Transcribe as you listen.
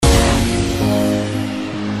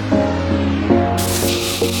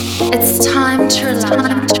It's time to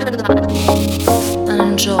relax and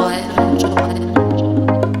enjoy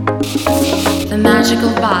the magical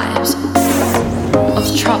vibes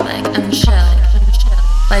of Tropic and Chill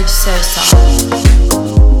by Sosa.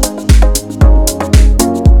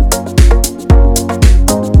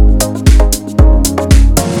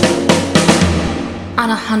 On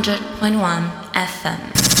 100.1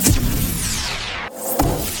 FM.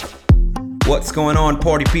 What's going on,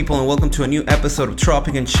 party people, and welcome to a new episode of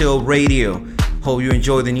Tropic and Chill Radio. Hope you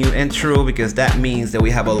enjoy the new intro because that means that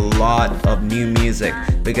we have a lot of new music.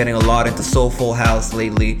 We're getting a lot into soulful house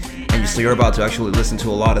lately, and so you're about to actually listen to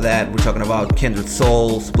a lot of that. We're talking about Kindred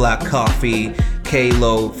Souls, Black Coffee,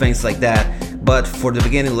 K-Lo, things like that. But for the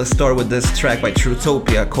beginning, let's start with this track by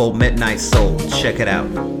Trutopia called Midnight Soul. Check it out.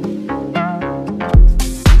 Oh,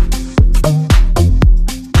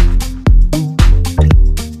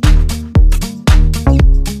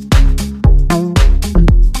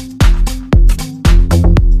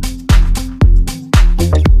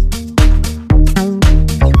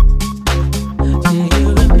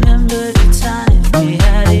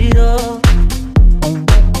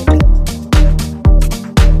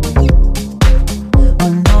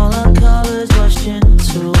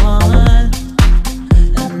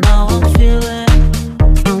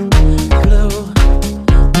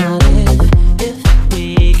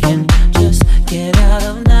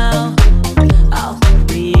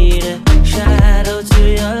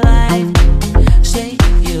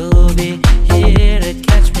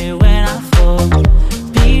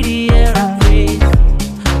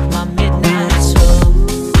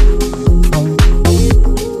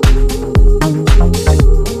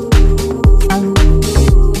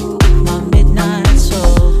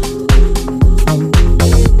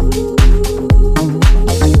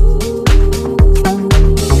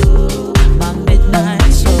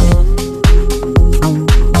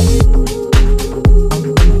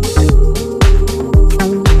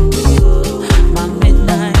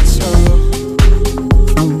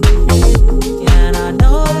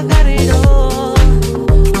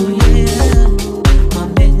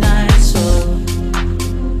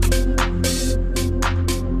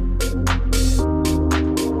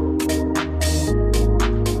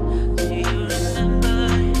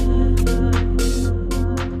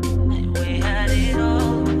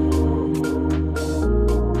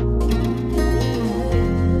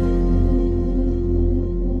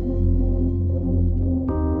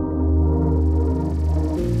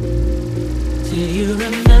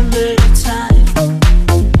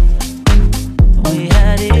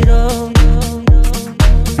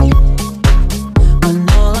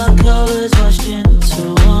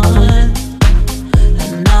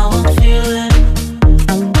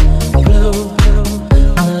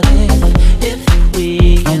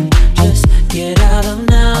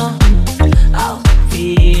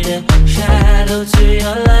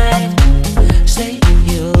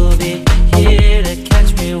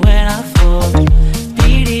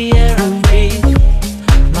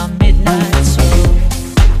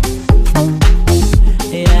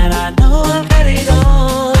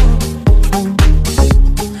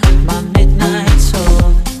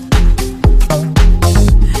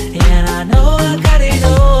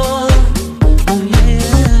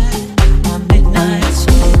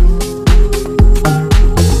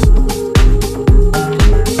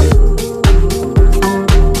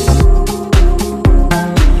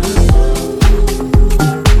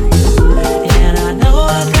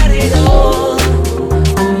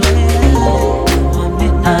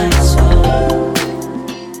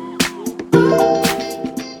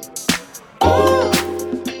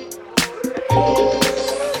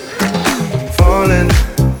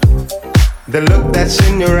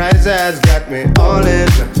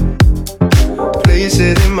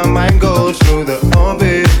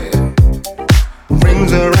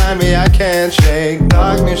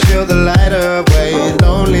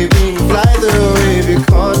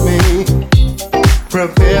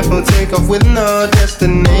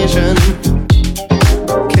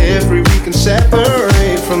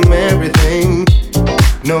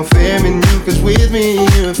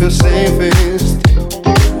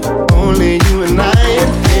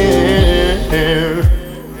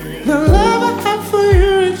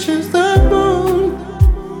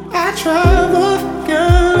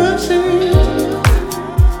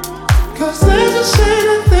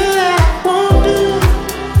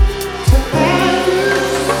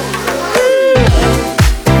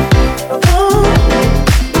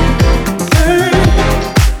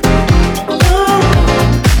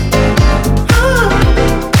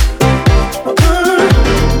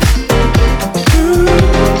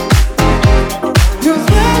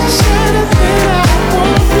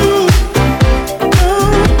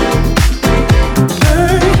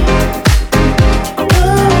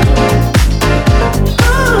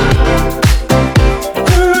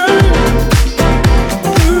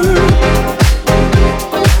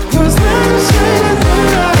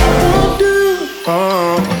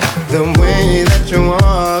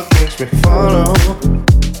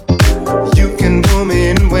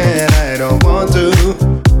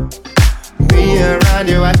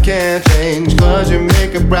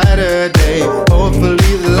 brighter day.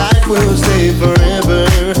 Hopefully the light will stay forever.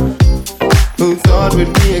 Who thought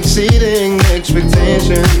we'd be exceeding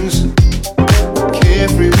expectations?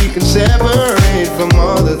 Carefree, we can separate from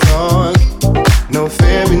all the talk. No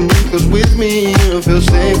fear in you, 'cause with me you'll feel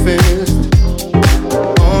safest.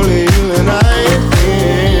 Only you and I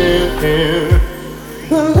here.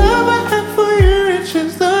 The love I have for you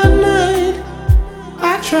reaches the night.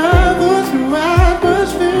 I travel through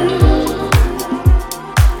atmospheres,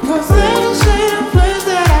 'cause there's a certain place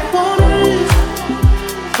that I wanna reach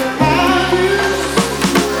to have you.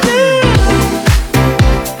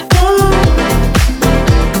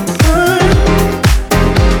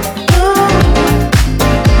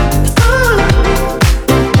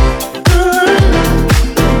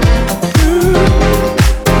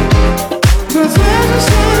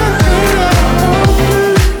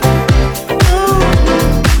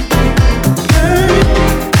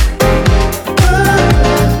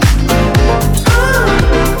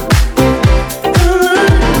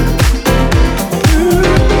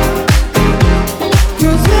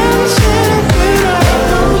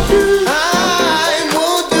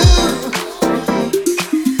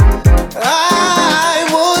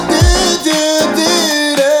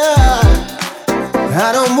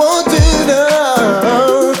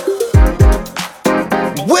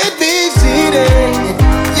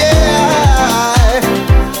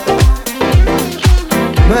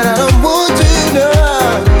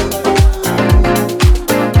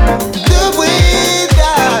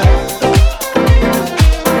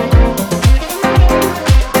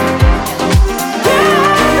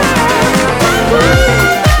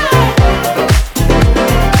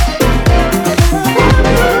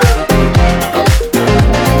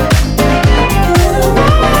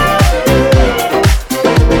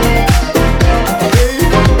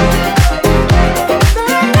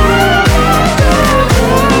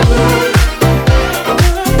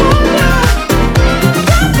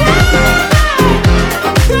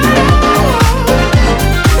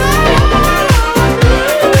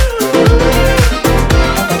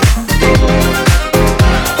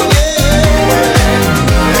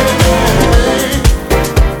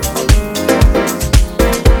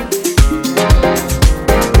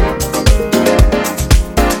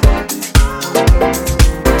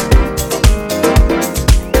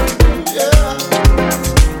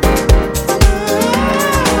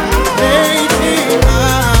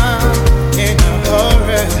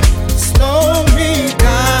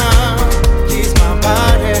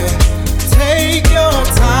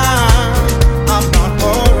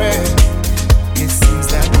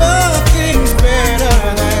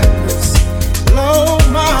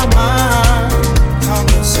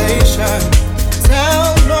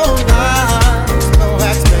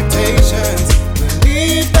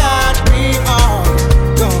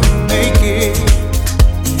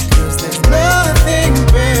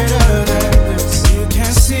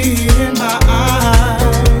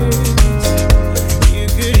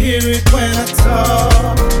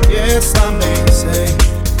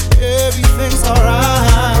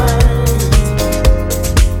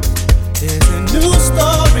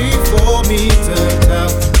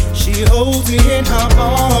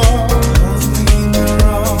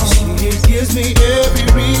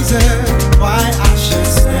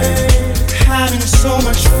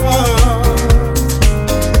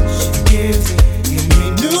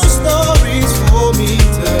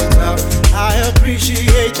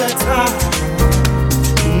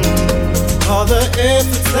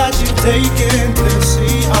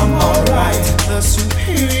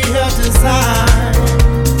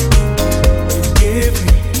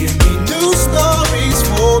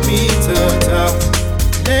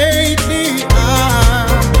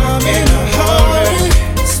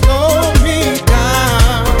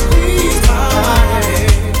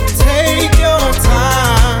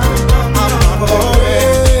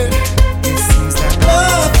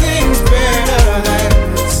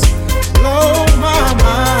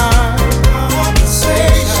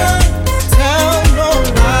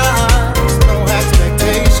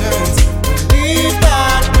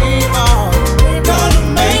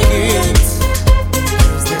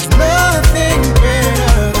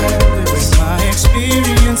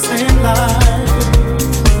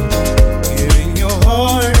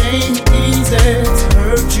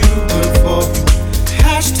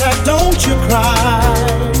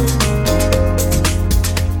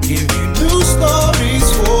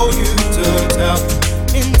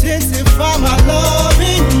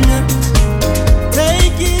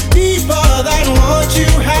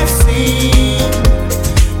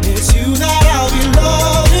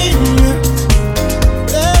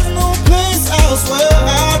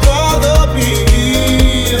 Elsewhere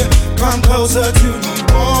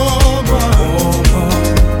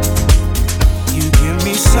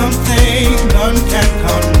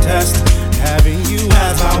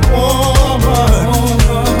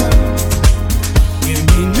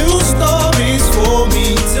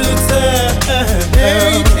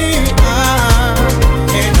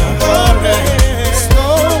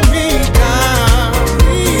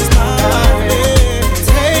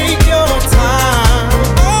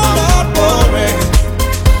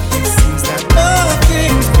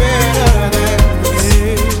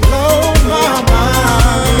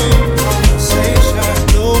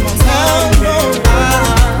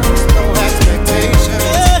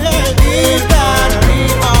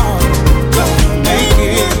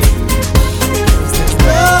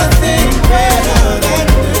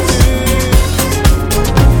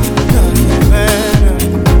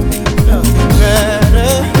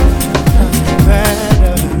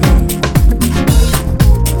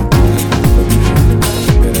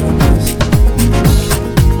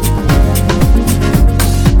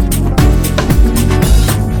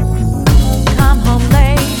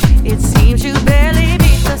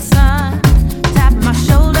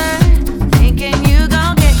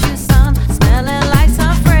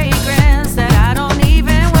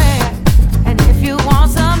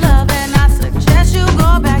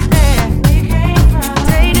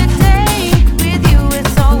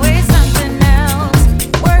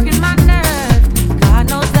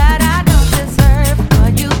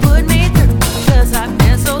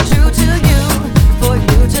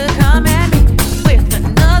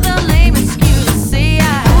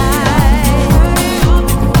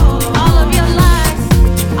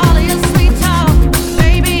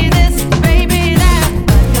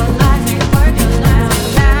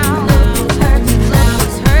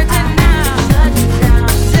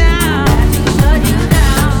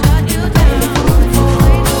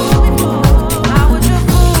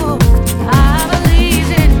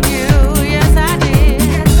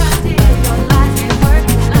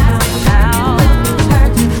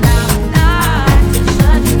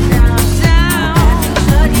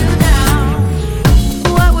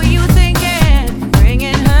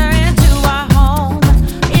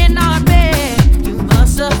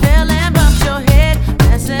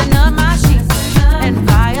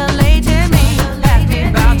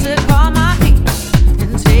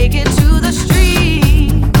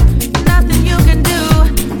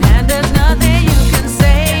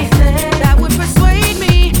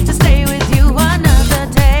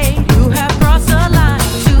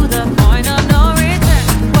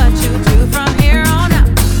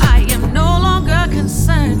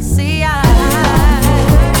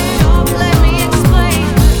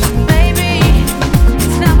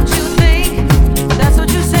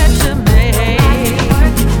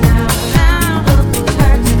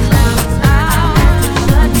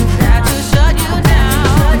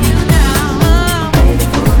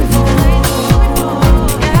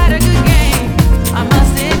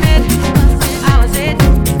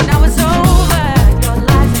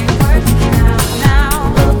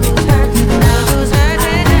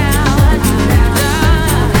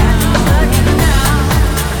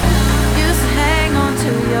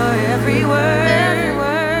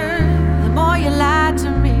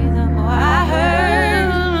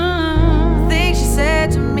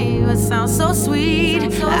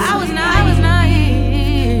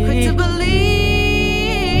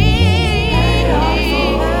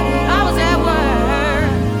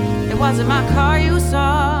in my car you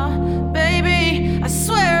saw. Baby, I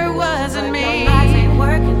swear it wasn't me. Your life ain't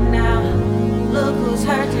working now. Look who's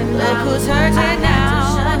hurting now. Look who's hurting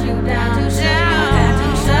now. Shut you down. To shut you down. To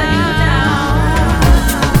shut you down.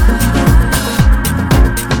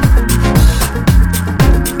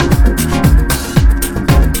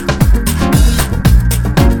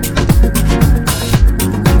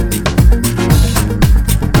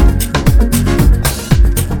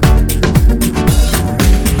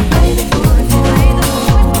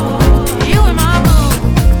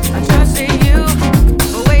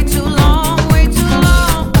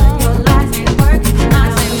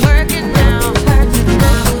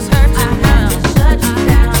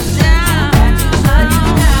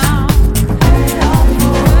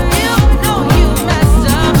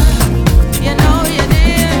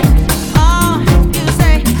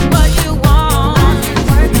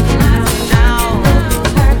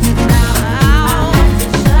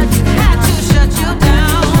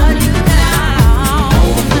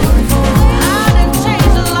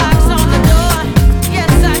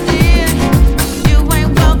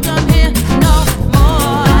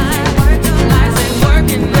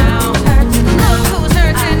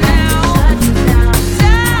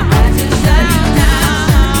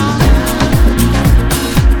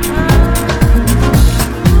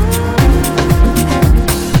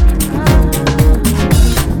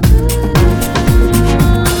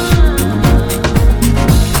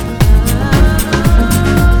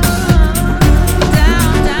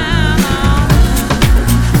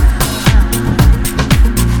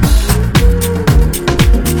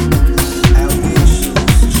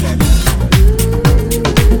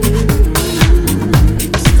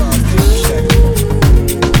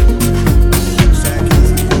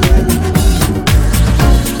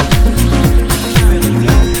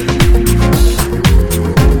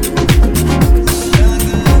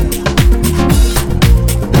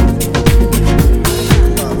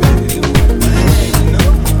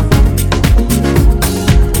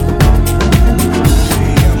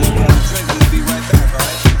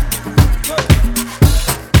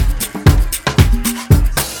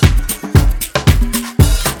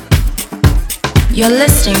 You're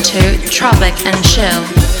listening to Tropic and Chill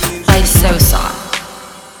by Sosa.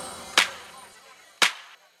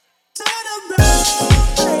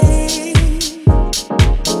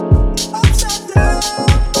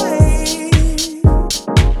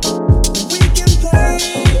 We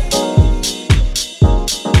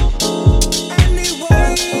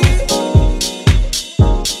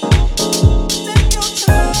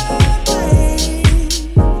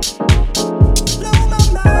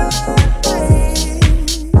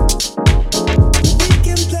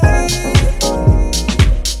can play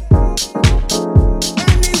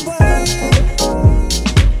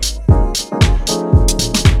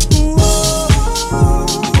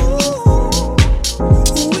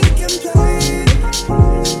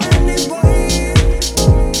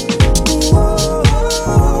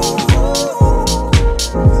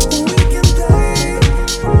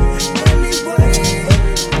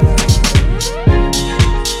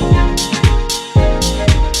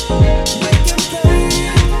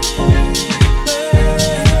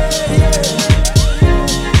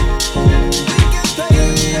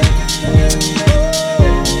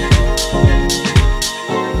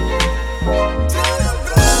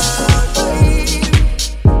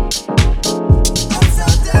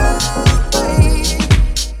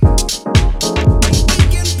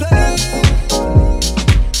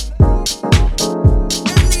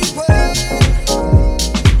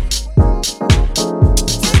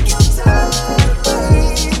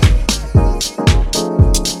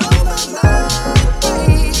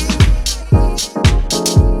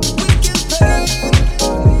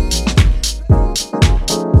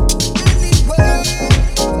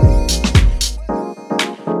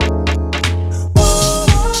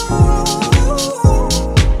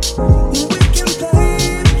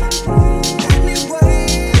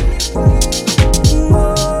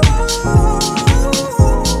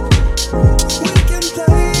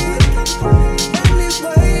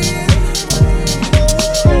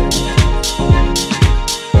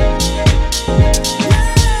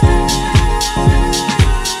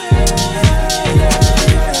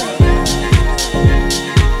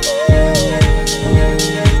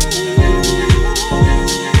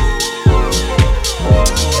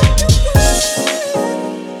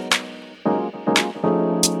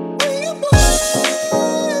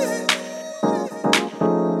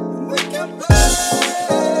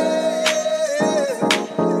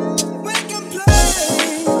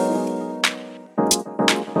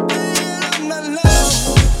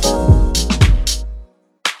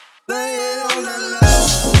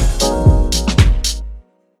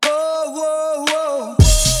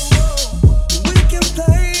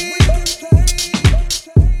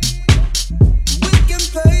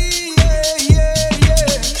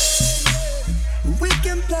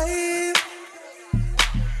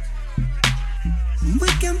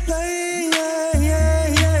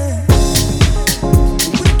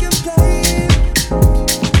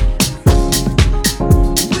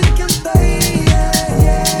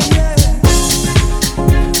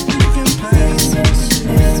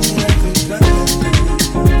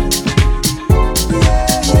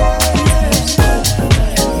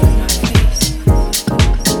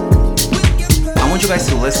guys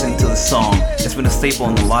to listen to the song. It's been a staple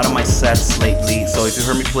in a lot of my sets lately, so if you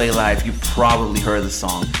heard me play live, you probably heard the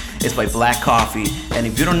song. It's by Black Coffee, and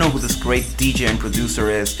if you don't know who this great DJ and producer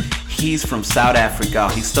is, he's from South Africa.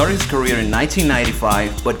 He started his career in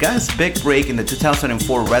 1995, but got his big break in the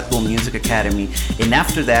 2004 Red Bull Music Academy, and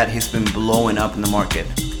after that, he's been blowing up in the market.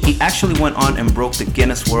 He actually went on and broke the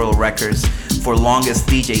Guinness World Records for longest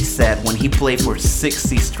DJ set when he played for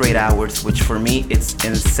 60 straight hours, which for me, it's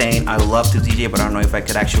insane. I love to DJ, but I don't know if I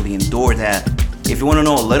could actually endure that. If you want to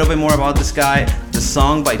know a little bit more about this guy, the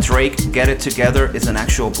song by Drake, Get It Together, is an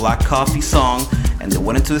actual Black Coffee song, and they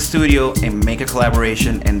went into the studio and make a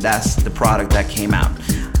collaboration, and that's the product that came out.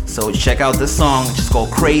 So check out this song, which is called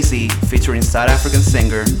Crazy, featuring South African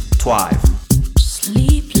singer Twive.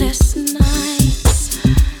 Sleepless nights,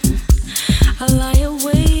 I lie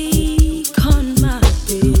awake on my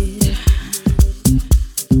bed.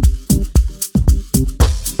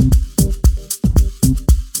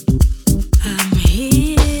 I'm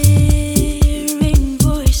hearing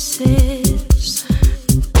voices.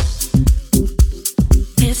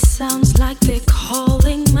 It sounds like they're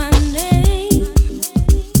calling my name.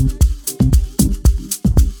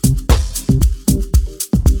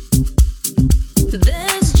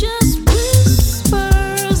 There's just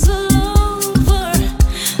whispers all over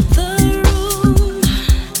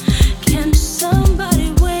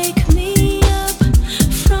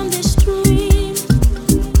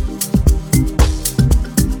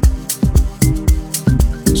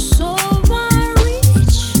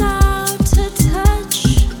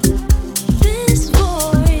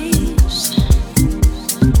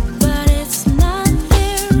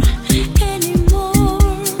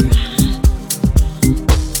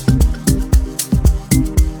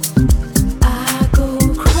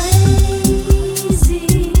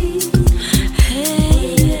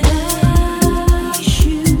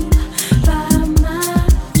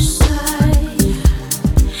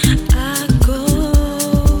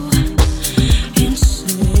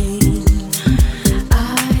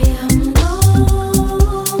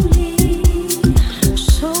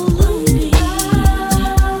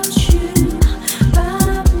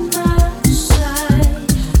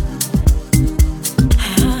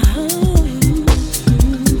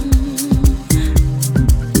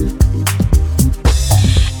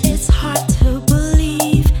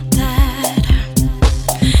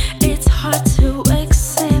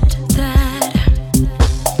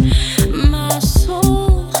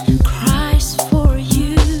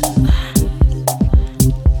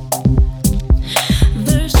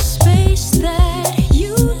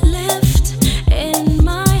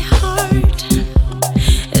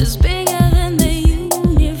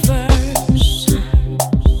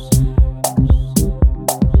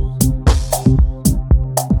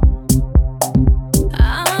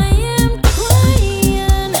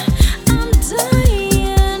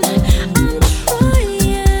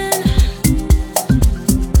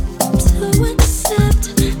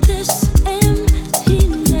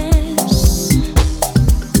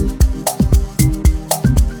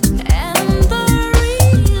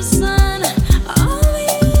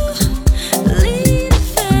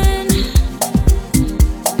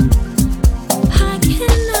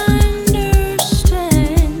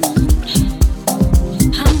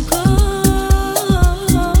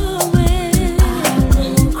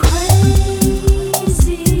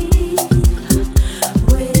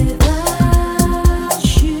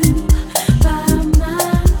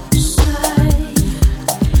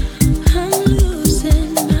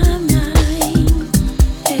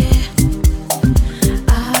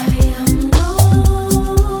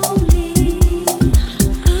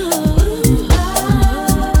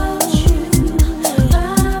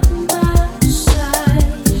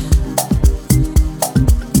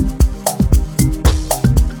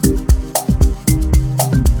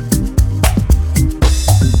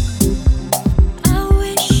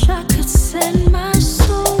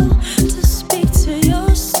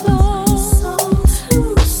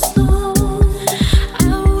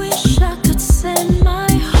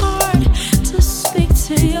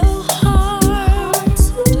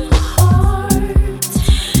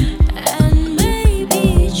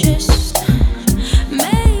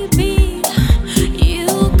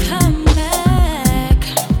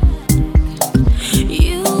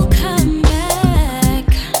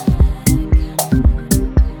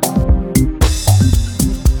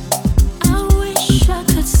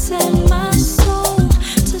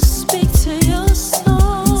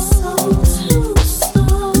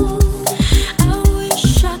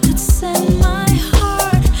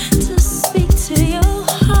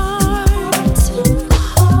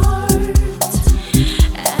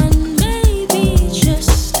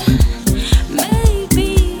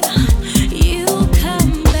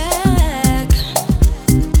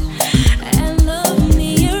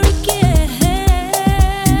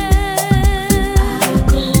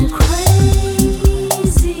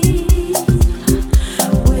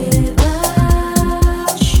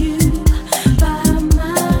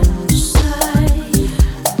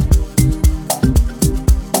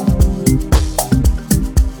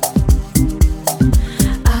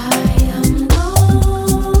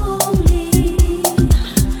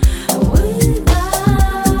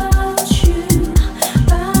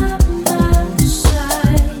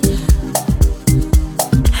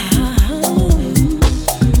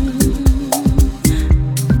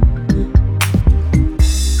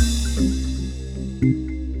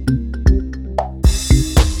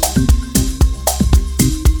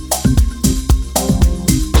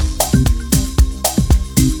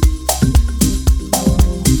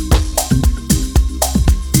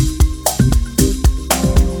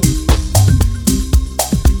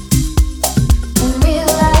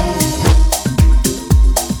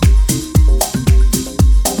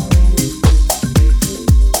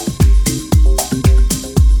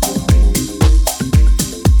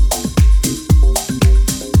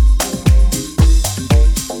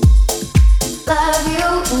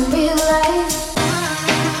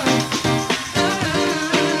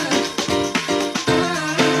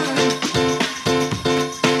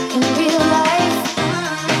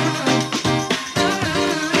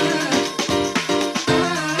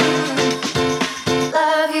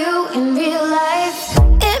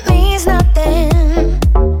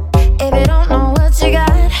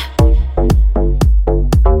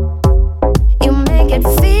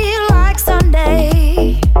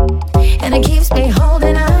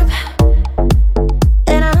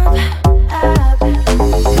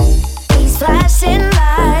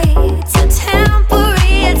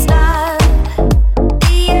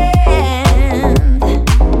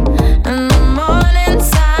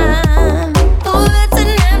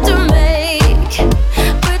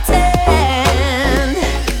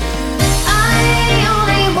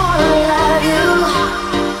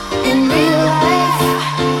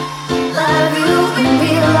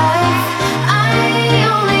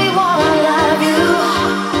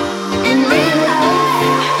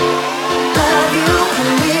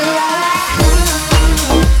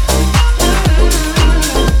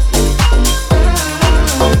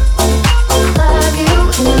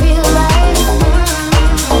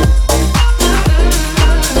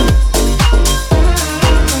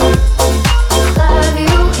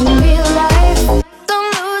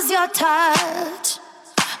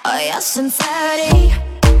sincerity.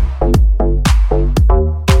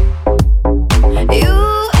 You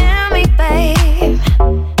and me, babe,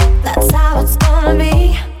 that's how it's gonna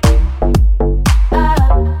be.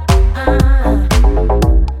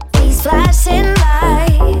 These flashing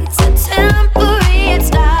lights are temporary,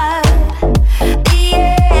 it's not the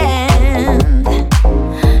end.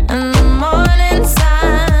 And the morning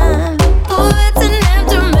sun puts an end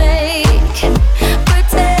to make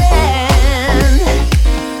pretend.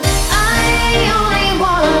 I only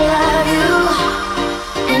wanna love you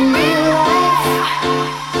in real life.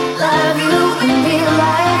 Love you in real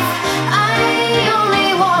life. I only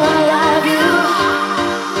wanna love you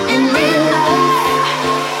in real life.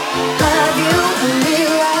 Love you in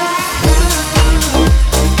real life.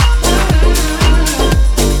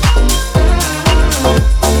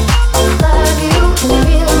 Love you in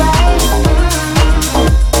real life.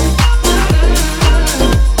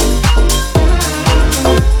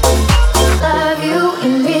 Love you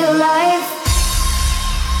in real life.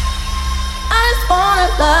 I just wanna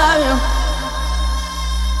love you.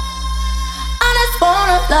 I just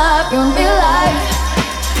wanna love you in real life.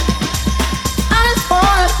 I just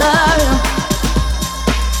wanna love you.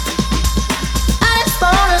 I just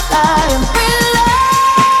wanna love you in real life.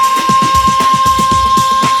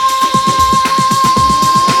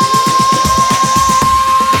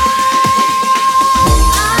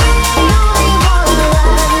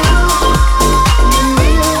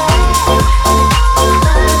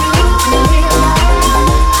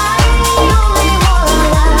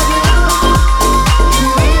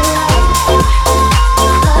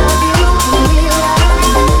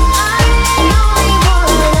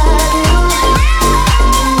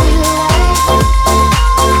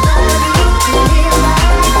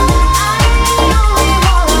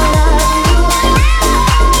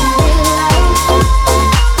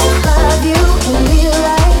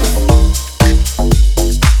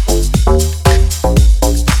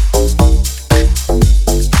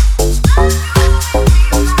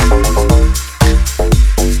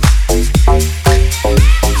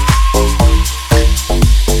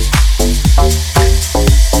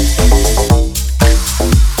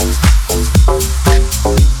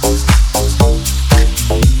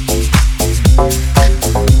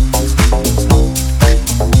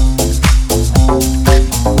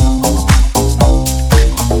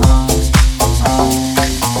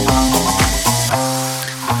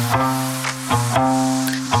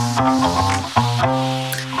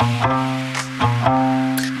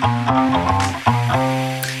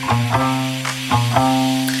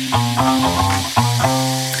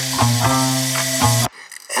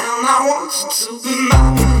 And I want you to be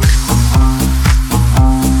mine.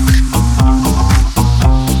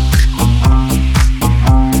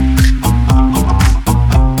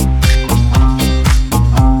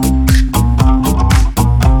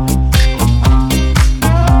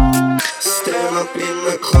 Stand up in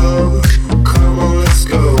the club, come on, let's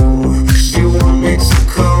go. She want me to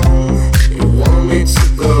come, you want me to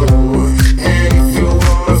go. And if you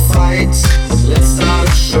wanna fight, let's start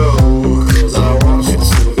a show. 'Cause I want you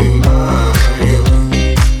to be mine.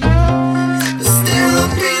 Stand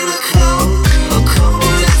up in the club, come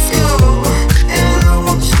on, let's go. And I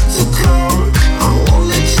want you to come, I won't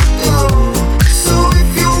let you go. So if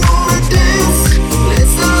you wanna dance,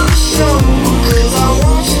 let's start a show. 'Cause I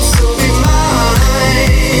want you to be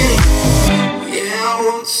mine. Yeah, I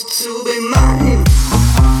want you to be mine.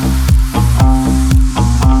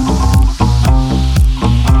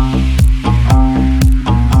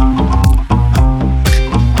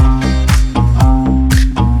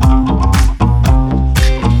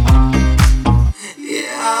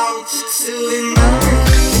 Yeah, I want you to be mine.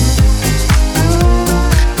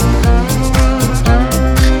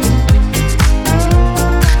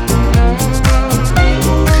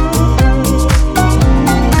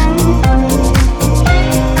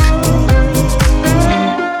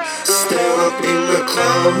 Stand up in the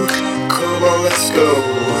club, come on, let's go.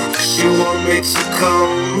 She want me to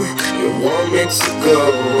come, you want me to go.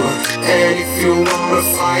 And if you wanna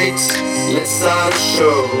fight, let's start a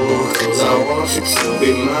show. 'Cause I want you to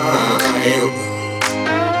be mine.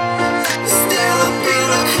 Stand up in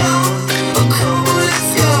the club, come on, let's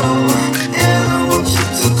go. And I want you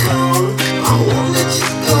to come, I won't let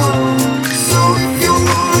you go. So if you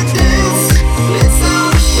wanna dance, let's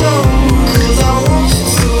start a show. 'Cause I want you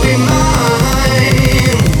to be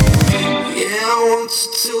mine. Yeah, I want you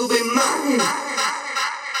to be mine.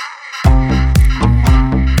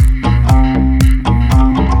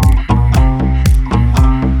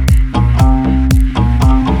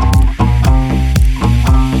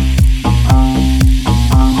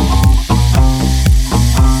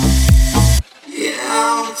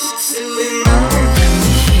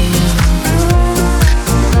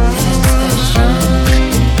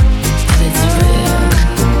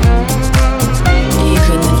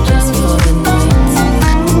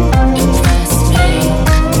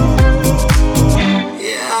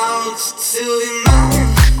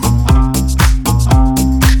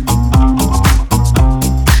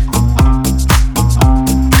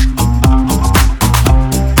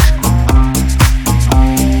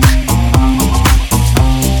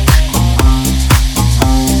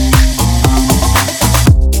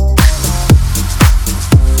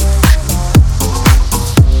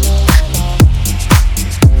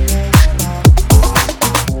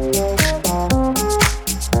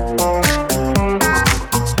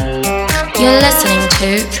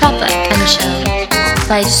 Tropic and Chill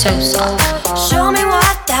by Sosa. Show me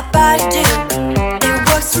what that body do. It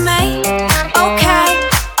works for me. Okay,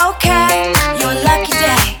 okay, your lucky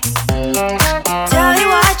day. Tell you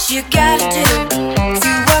what you gotta do. If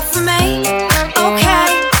you work for me. Okay,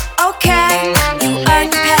 okay, you earn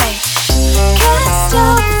your pay. Can't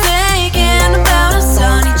stop thinking about us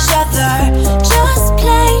on each other. Just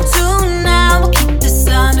play tune now, we'll keep this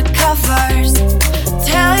under covers.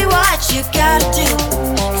 Tell you what you gotta do.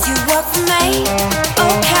 If you work for me.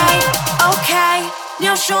 Okay, okay,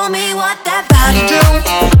 now show me what that body do.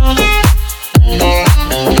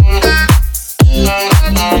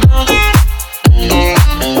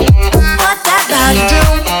 What that body do.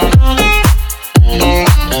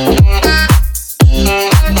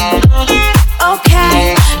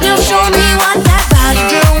 Okay, now show me what that body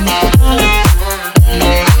do.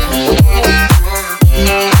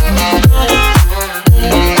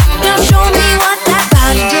 Now show me what that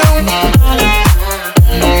body do.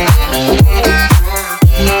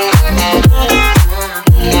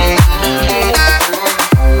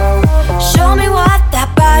 Show me what that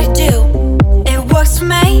body do. It works for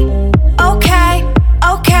me. Okay,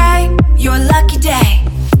 okay, your lucky day.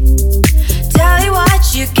 Tell you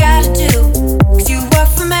what you gotta do. 'Cause you work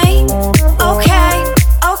for me. Okay,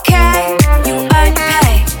 okay, you earn your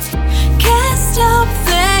pay. Can't stop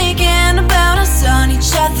thinking about us on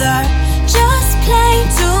each other. Just play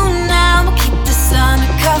tune now, we'll keep this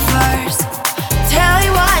under covers. Tell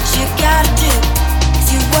you what you gotta do. 'Cause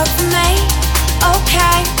you work for me.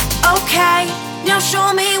 Okay, okay, now show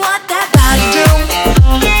me what that body do.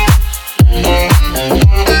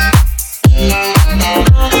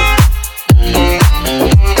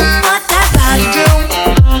 What that body do.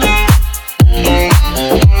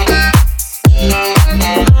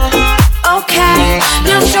 Okay,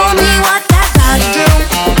 now show me what that body do.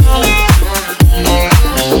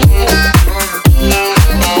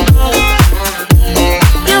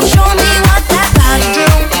 Now show me what that body do.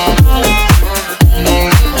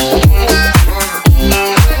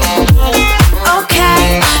 Okay,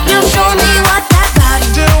 now show me what that body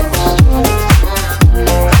do.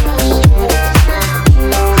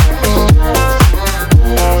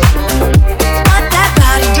 What that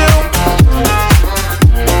body do.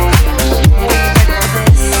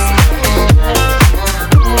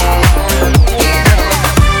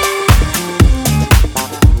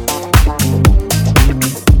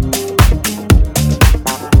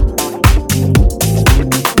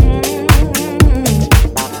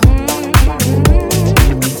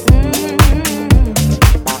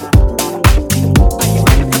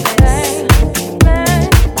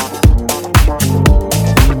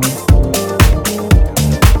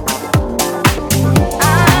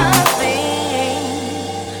 I think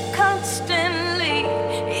constantly,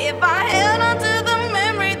 if I held on to the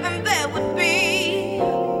memory, then there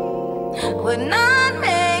would not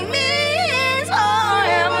make me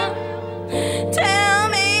forever. Tell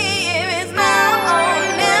me if it's now or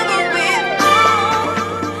never. With all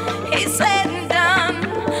is said and done,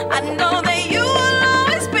 I know that you will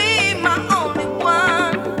always be my only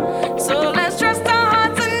one. So let's trust our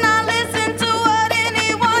hearts and not listen to what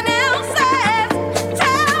anyone else says.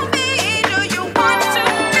 Tell me, do you want to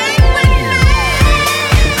be with me?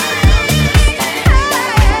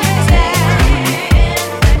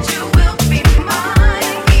 That you will be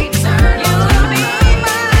mine.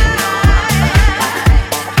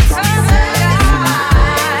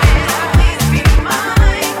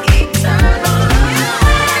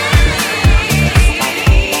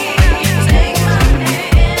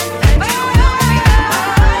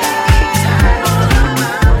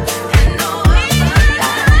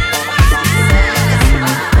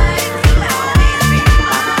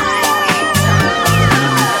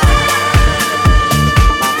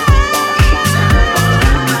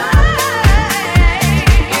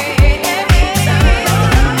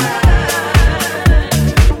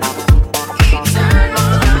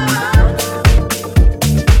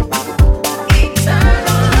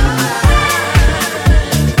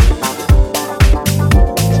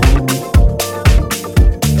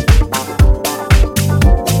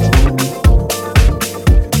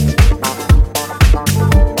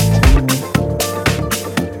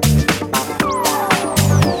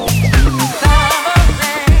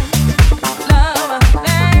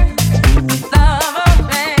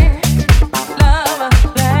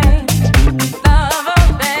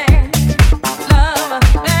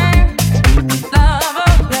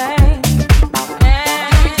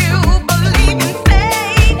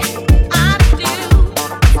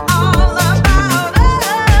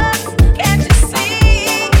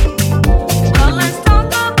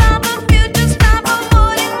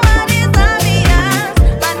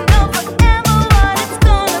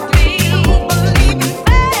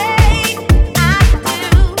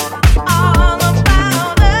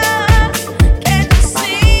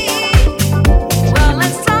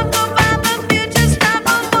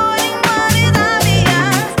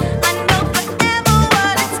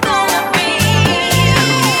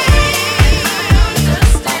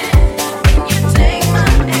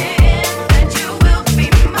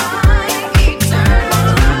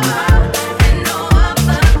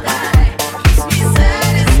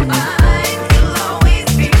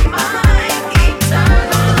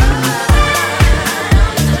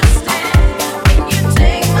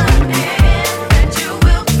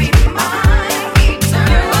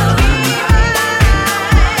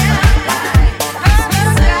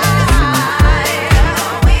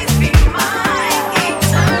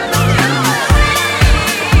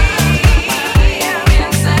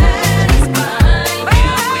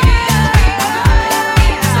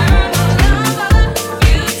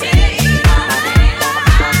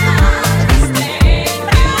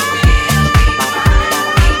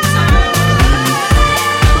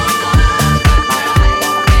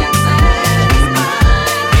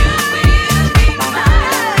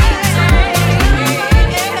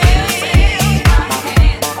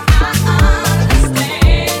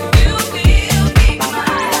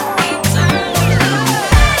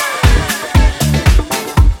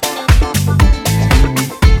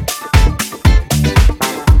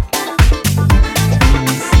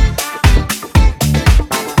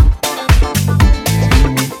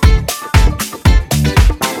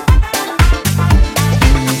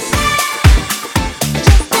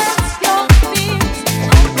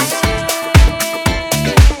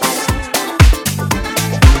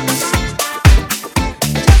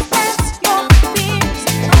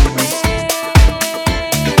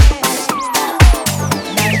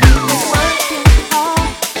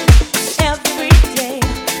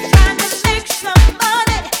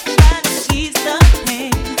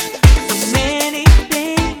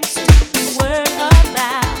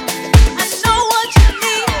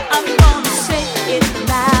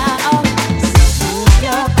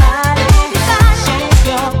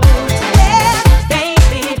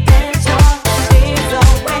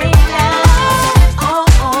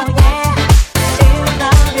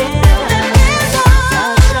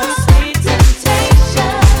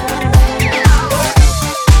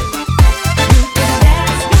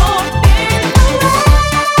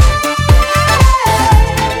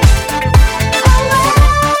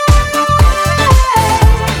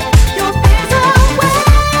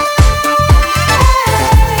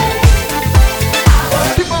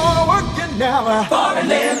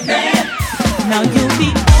 Now you'll be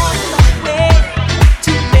on the way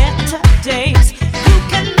to better days. You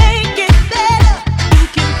can make it better. You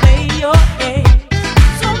can play your ace.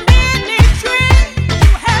 So many dreams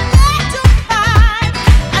you have got to find.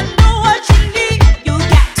 I know what you need. You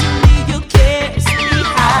got to leave your cares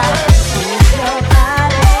behind. Move your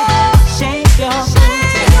body, shake your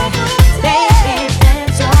booty, baby,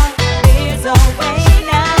 dance your fears away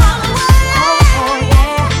now. Oh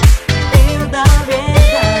yeah, feel the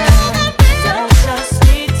rhythm, such a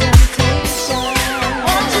sweet temptation.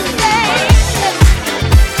 Won't you dance?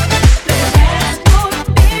 Let's go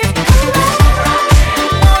be come on and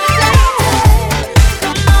dance,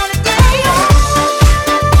 come on and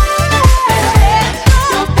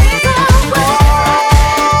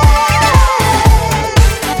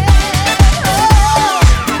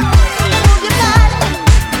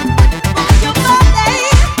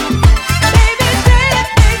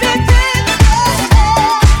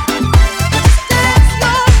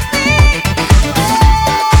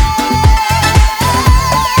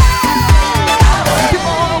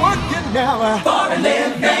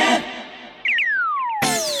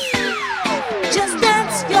just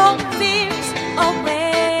dance your fears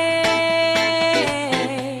away.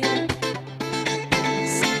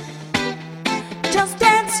 Just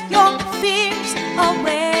dance your fears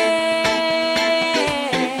away.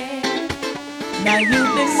 Now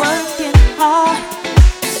you've been working hard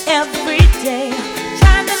every day,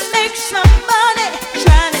 trying to make some money,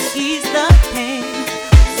 trying to ease the pain.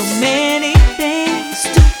 So many things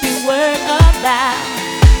to be worried about.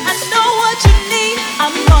 I know what you need.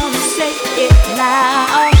 I'm gonna say it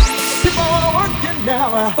loud. People are working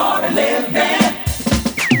now for a living.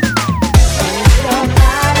 Move your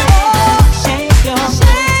body, shake your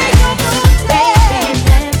booty, baby,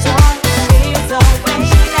 dance your fears away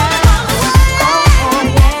now. Oh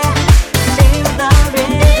yeah, feel the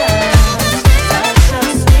rhythm, such a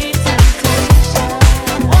sweet temptation.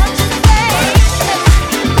 Won't you dance? Let's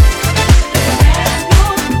go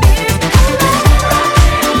be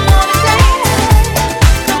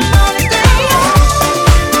come on and dance, come on and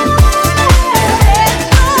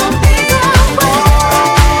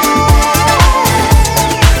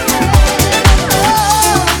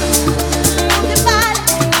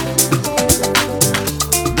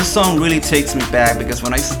This song really takes me back because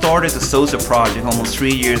when I started the Sosa project almost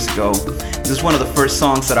 3 years ago, this is one of the first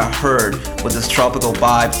songs that I heard with this tropical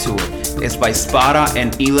vibe to it. It's by Spada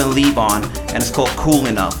and Ilan Levon and it's called Cool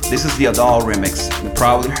Enough. This is the Adal remix. You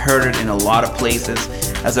probably heard it in a lot of places.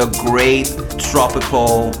 Has a great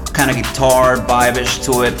tropical kind of guitar vibe-ish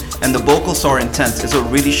to it, and the vocals are intense. It's a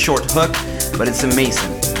really short hook, but it's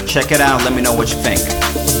amazing. Check it out, let me know what you think.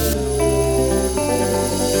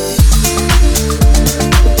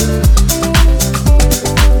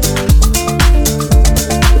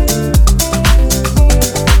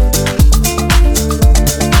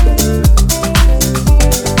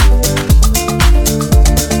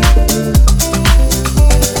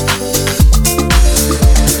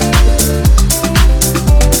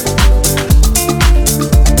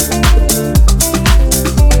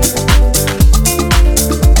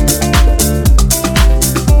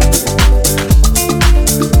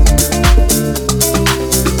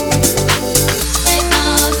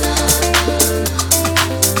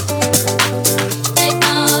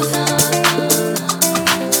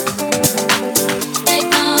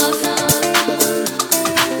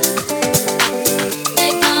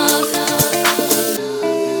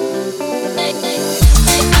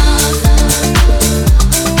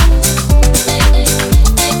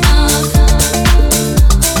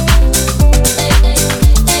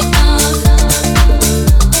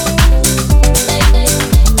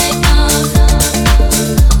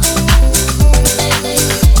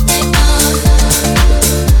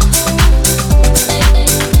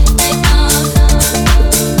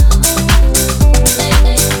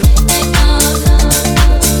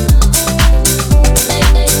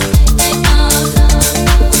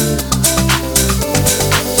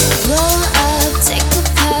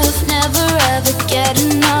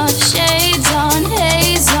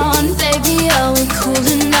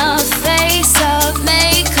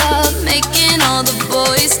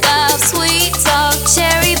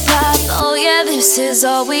 This is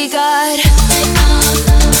all we got.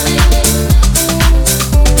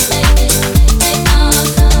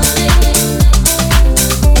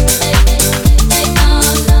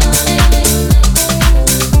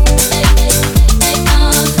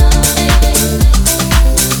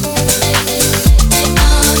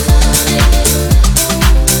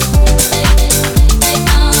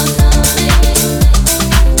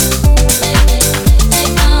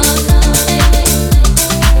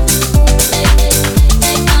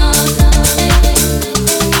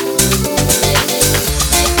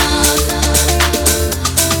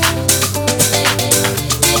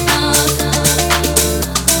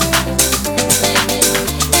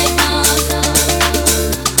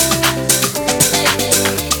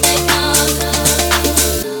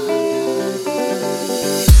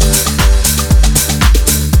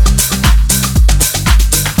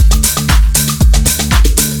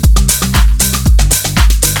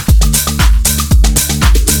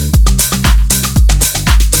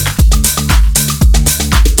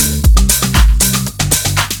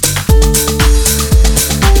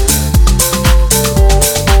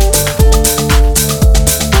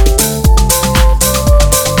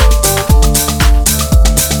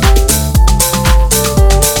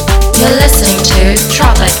 You're listening to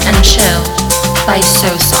Tropic and Chill by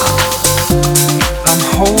Sosa. I'm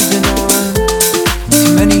holding on to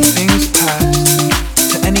many things past,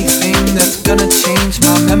 to anything that's gonna change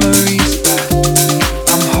my memories back.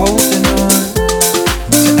 I'm holding on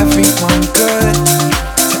to everyone good,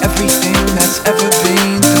 to everything that's ever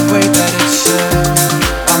been the way that it should.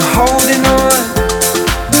 I'm holding on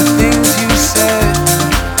to things you said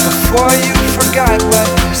before you forgot what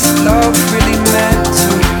this love really meant to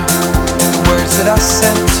you. The words that I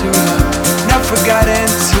sent to you never got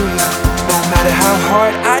into you. No matter how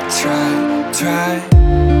hard I try.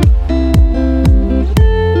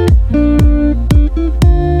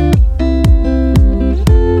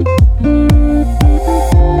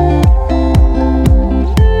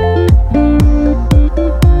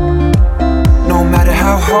 No matter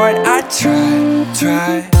how hard I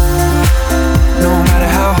try. No matter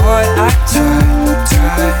how hard I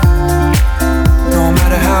try. No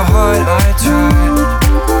matter how hard I try.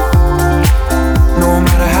 No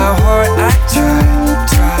matter how hard I try.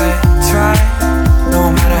 No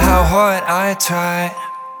matter how hard I try.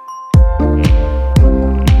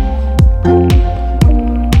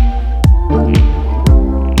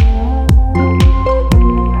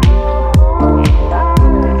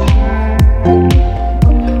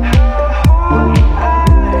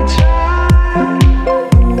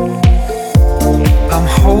 I'm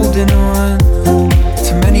holding on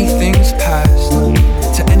to many things past,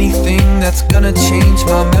 to anything that's gonna change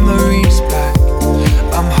my memories back.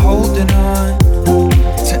 I'm holding on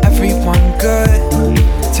to everyone good,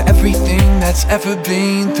 to everything that's ever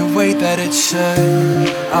been the way that it should.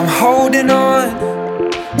 I'm holding on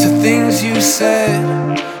to things you said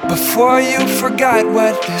before you forgot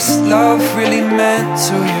what this love really meant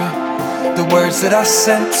to you. The words that I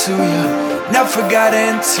sent to you never got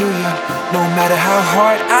into you. No matter how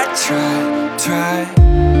hard I try.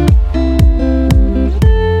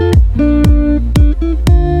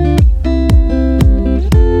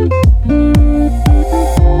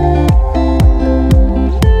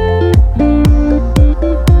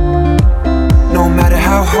 No matter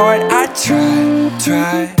how hard I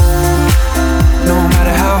try. No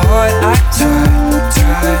matter how hard I try.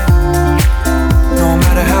 No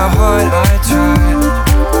matter how hard I try.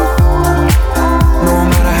 No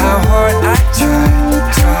matter how hard I try.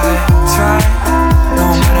 No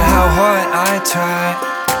matter how hard I try.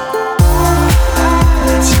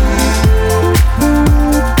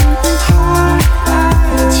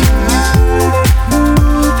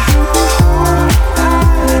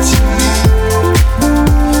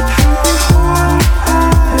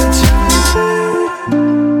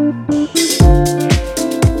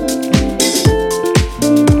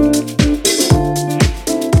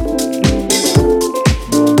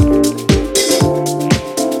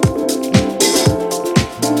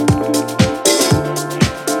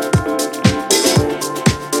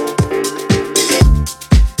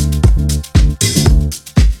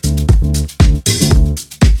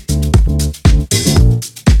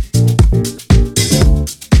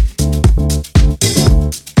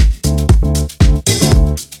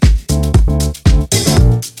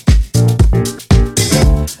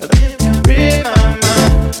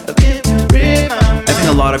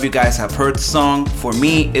 You guys have heard the song. For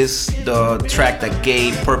me, is the track that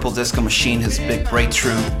gave Purple Disco Machine his big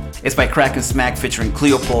breakthrough. It's by Crack and Smack featuring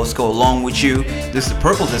Cleo Pulse, Go Along With You. This is the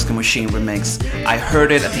Purple Disco Machine remix. I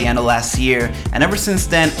heard it at the end of last year, and ever since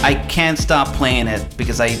then, I can't stop playing it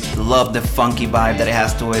because I love the funky vibe that it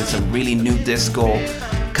has to it. It's a really new disco,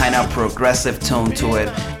 kind of progressive tone to it.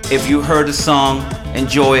 If you heard the song,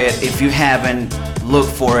 enjoy it. If you haven't, look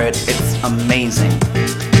for it. It's amazing.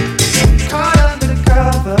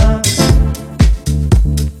 Cover.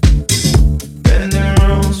 Bending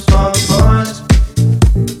rooms for boys.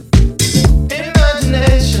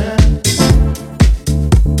 Imagination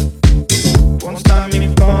won't stop me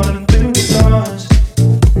falling through the doors.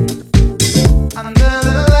 Under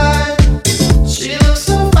the light, she looks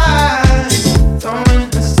so fine, throwing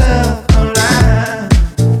herself around.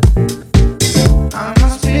 I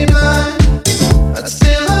must be blind, but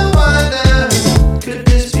still I wonder, could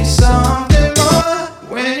this be something more?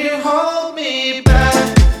 When you hold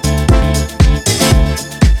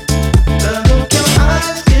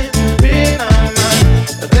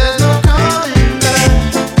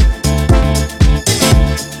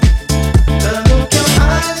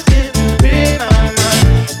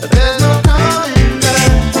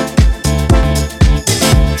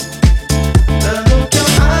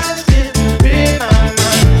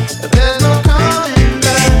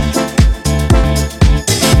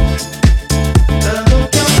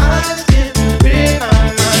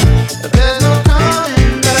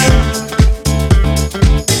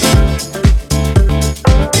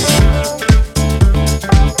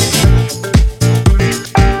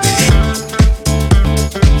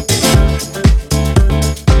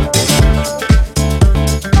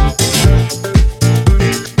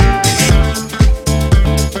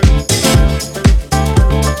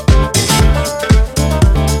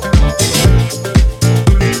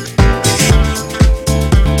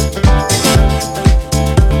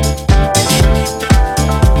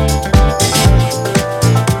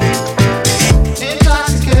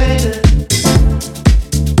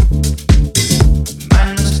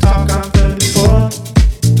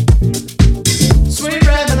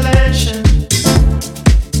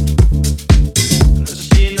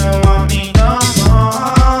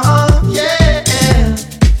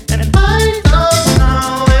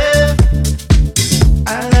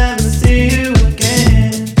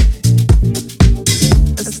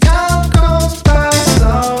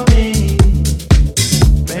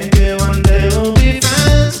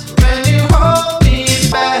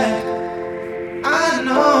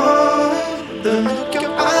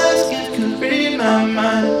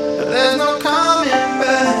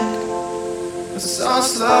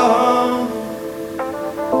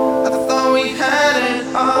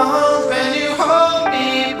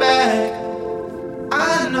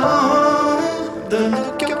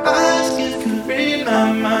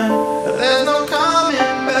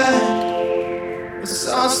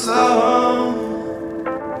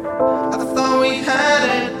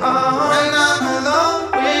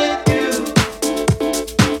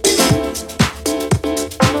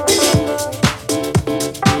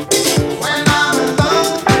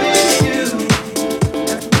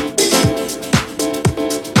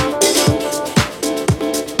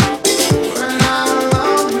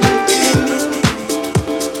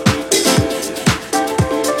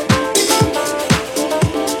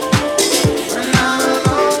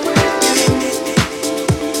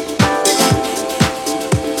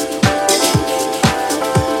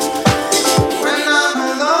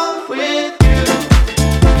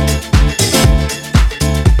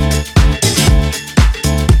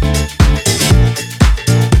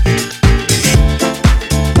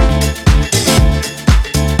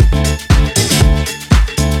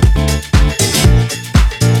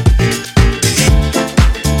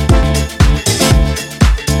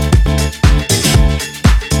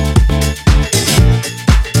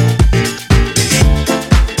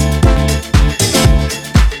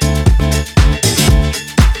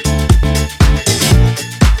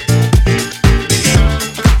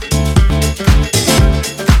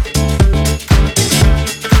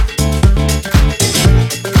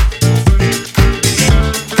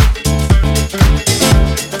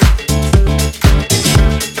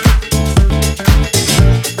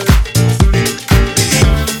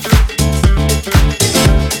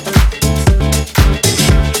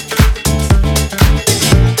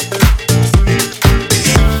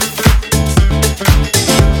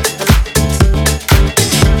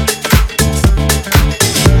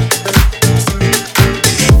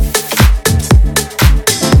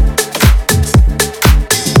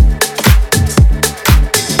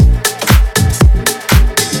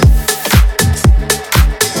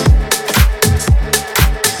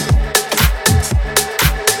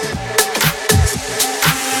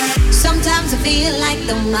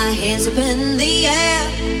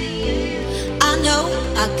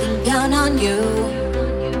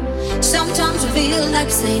like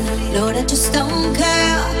saying, Lord, I just don't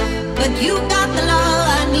care. But you got the love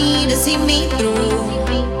I need to see me through.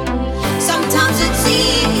 Sometimes it's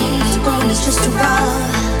easy, when it's just a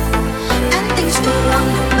ride, and things go wrong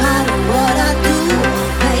no matter what I do,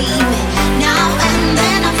 baby. Now and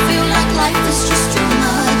then I feel like life is just too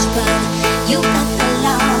much, but you got the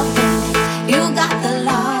love, baby. You got the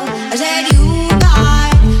love. I said you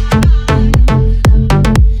got,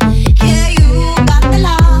 yeah, you got the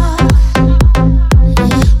love.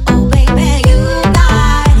 Oh baby, you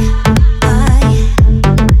got, I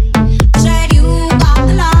said you got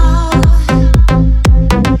the love.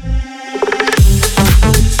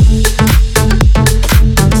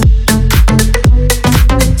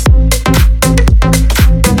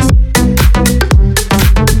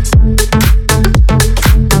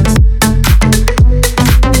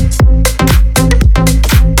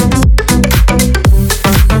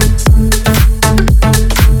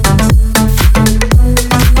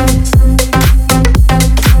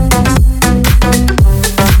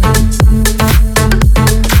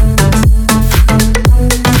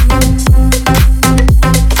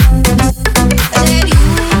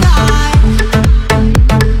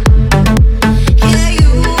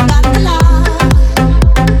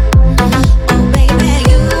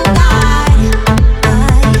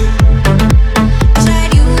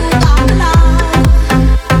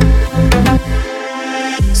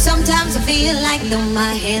 Sometimes I feel like though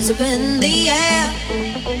my hands up in the air,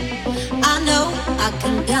 I know I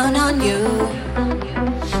can count on you.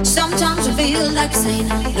 Sometimes I feel like saying,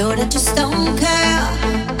 Lord, I just don't care.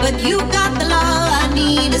 But you got the love I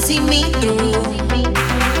need to see me through.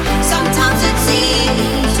 Sometimes it's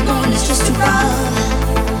easy, when it's just too rough,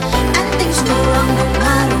 and things go wrong no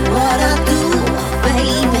matter what I do,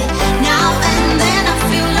 baby. Now and then I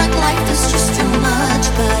feel like life is just too much,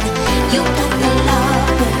 but you got the love,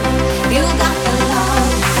 baby. You got the love.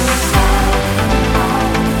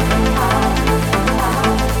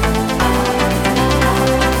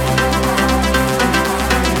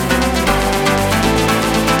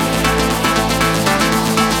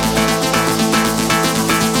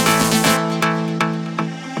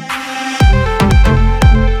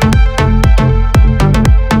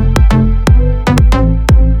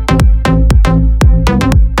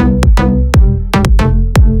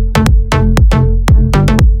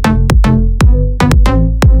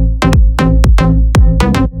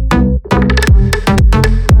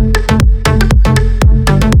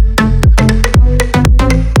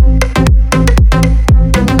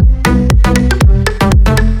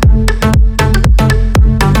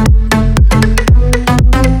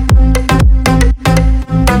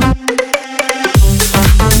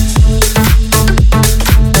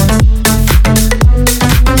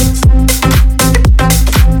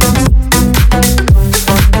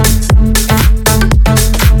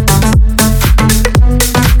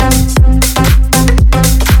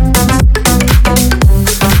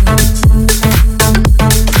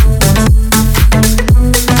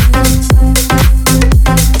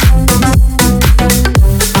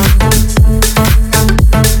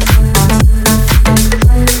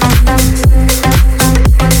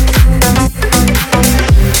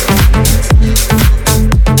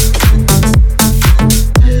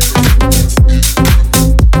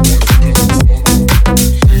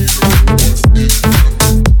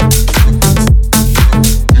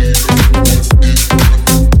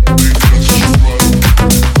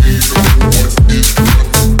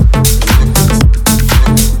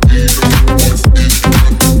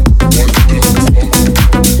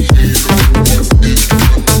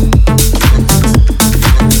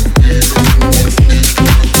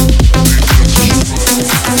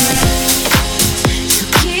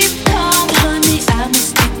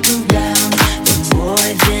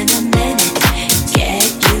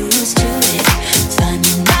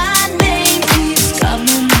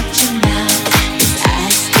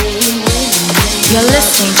 You're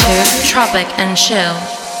listening to Tropic and Chill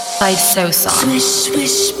by Sosa. Swish,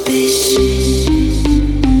 swish, bish.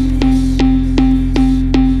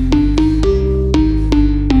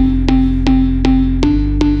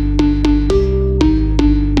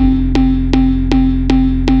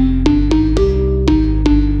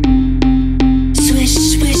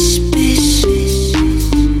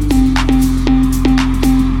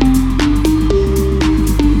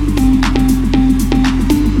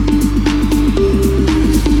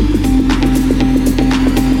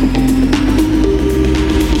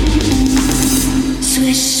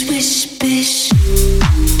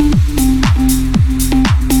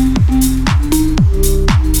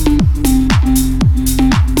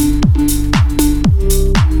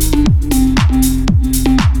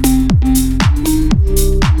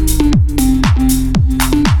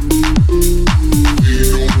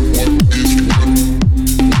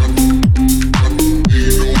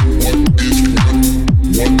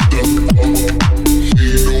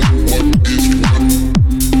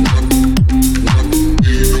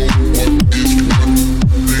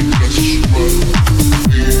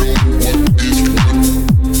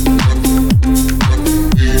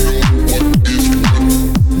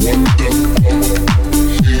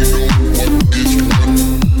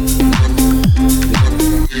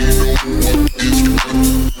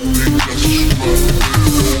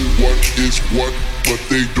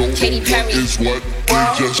 is what. They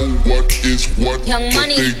just know what is what. Young but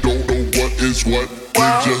Money. they don't know what is what. They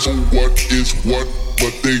just know what is what,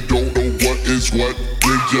 but they don't know what is what.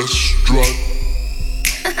 They just strut.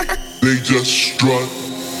 They just strut.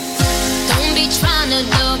 Don't be trying to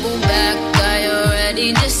double back, I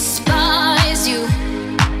already despise you.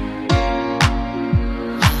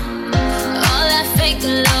 All that fake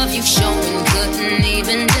love you've shown couldn't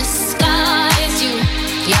even disguise you.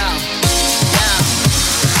 Yo.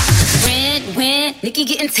 Red, Nikki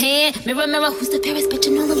getting tan. Mirror, mirror, who's the fairest bitch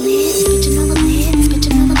in all the land? Bitch in all the land,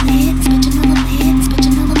 bitch in all the land, bitch in all the land, bitch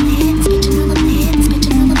in all the land, bitch in all the land, bitch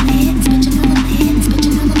in all the land, bitch in all the land, bitch in all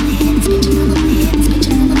the land, bitch in all the land, bitch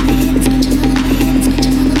in all the land, bitch in all the land,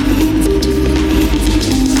 bitch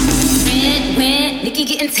in all the land. Red, Nikki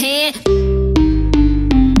getting tan.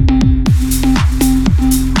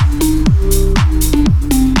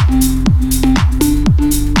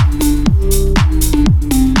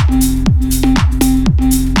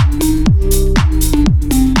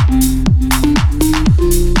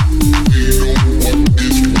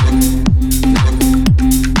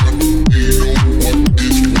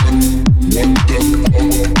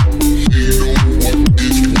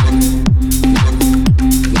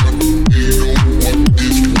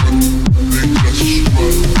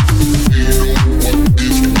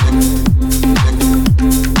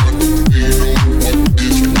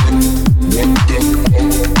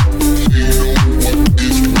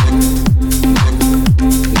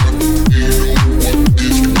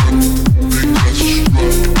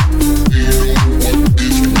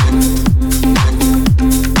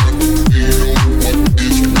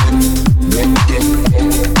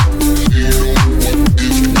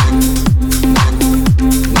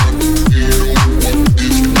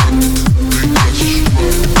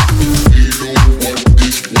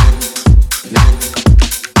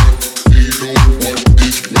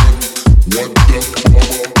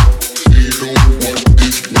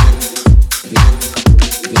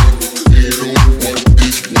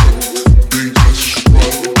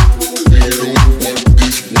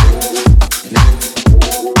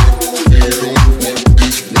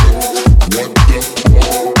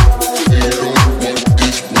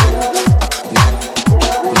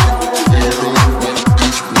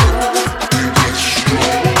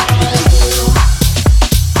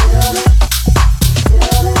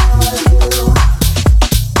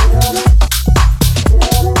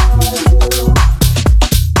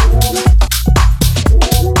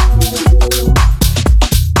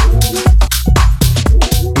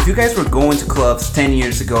 you guys were going to clubs 10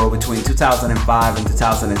 years ago between 2005 and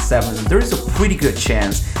 2007, there is a pretty good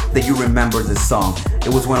chance that you remember this song.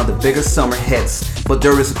 It was one of the biggest summer hits, but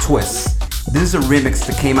there is a twist. This is a remix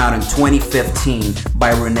that came out in 2015 by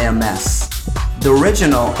Renee Mess. The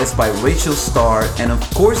original is by Rachel Starr, and of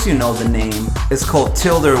course you know the name. It's called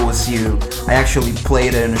Till There Was You. I actually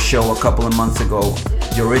played it in a show a couple of months ago,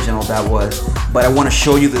 the original that was. But I want to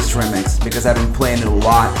show you this remix because I've been playing it a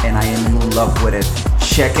lot and I am in love with it.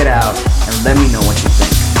 Check it out and let me know what you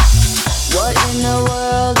think. What in the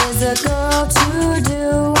world is a girl to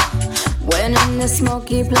do when in this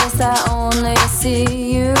smoky place I only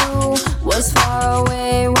see you? Was far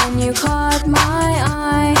away when you caught my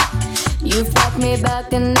eye. You've brought me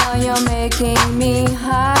back and now you're making me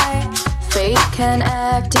high. Fate can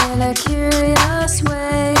act in a curious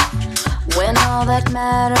way when all that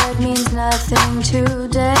mattered means nothing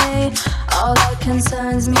today. All that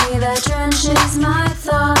concerns me, that drenches my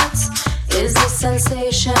thoughts, is the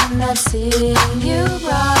sensation that seeing you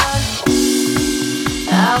brought.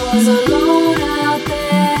 I was alone out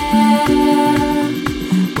there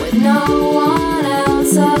with no one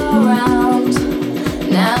else around.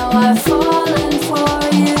 Now I've fallen for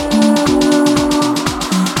you,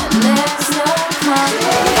 and there's no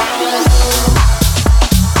compromise.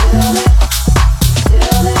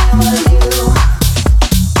 Till there was you.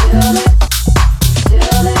 Till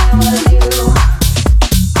there was you.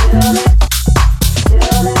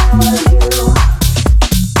 Till there was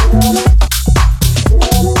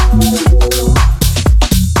you.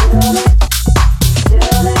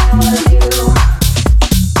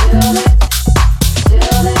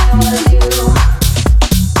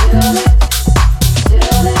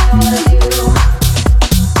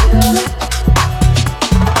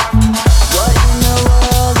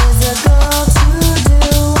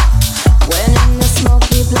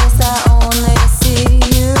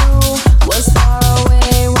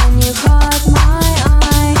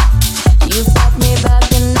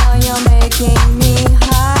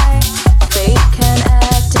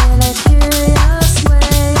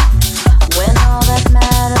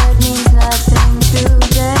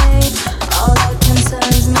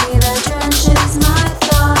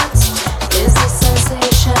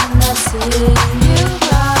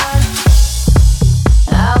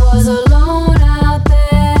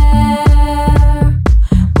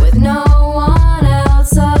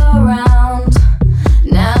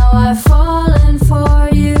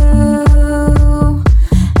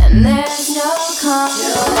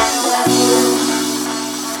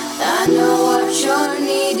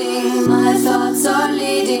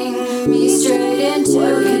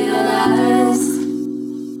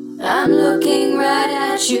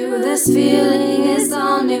 you. This feeling is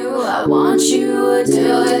all new. I want you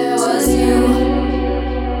addicted to you.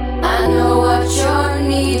 I know what you're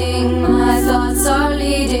needing. My thoughts are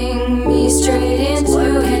leading me straight into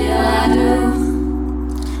what can I do?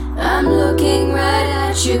 I'm looking right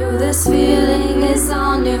at you. This feeling is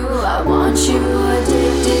all new. I want you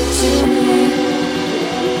addicted to me.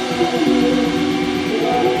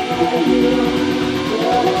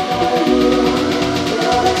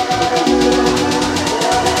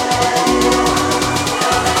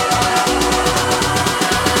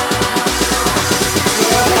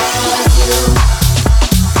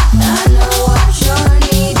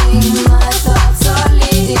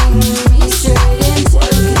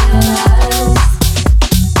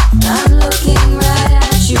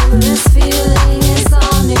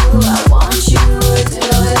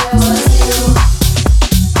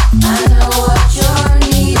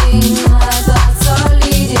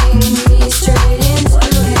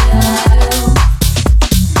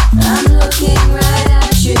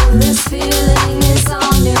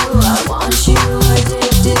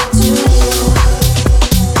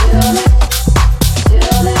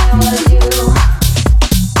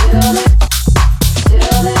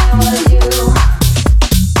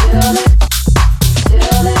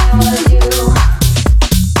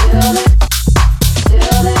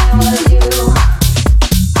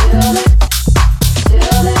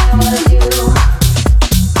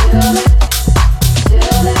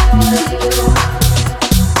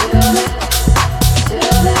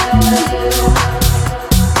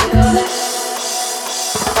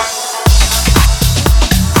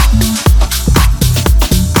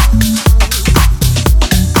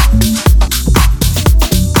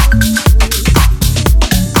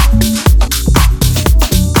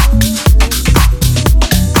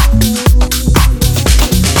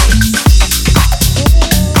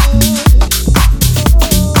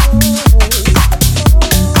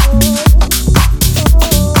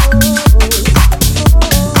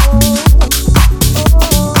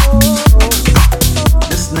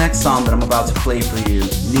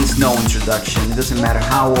 It doesn't matter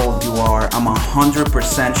how old you are, I'm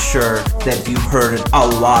 100% sure that you've heard it a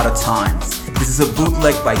lot of times. This is a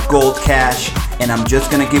bootleg by Gold Cash, and I'm just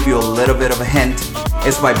gonna give you a little bit of a hint.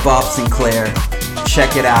 It's by Bob Sinclair.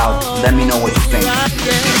 Check it out, let me know what you think.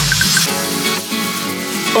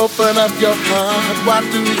 Open up your heart, what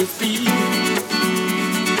do you feel?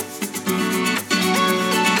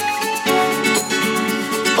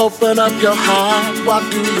 Open up your heart, what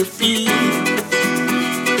do you feel?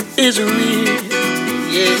 Is real,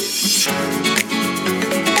 yeah.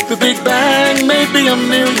 The Big Bang may be a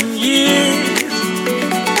million years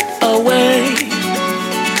away,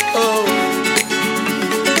 oh,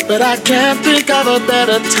 but I can't think of a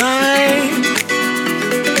better time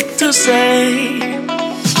to say,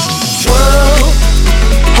 world,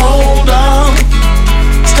 hold on,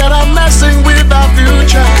 instead of messing with our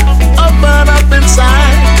future, open up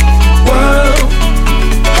inside, world,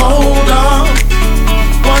 hold on.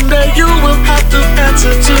 One day you will have to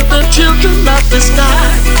answer to the children of the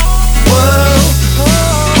sky. World,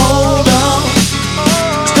 hold on.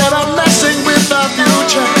 Instead of messing with the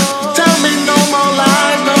future, tell me no more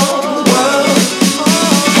lies, no. World,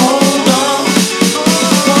 hold on.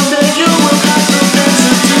 One day you will have to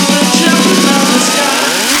answer to the children of the sky.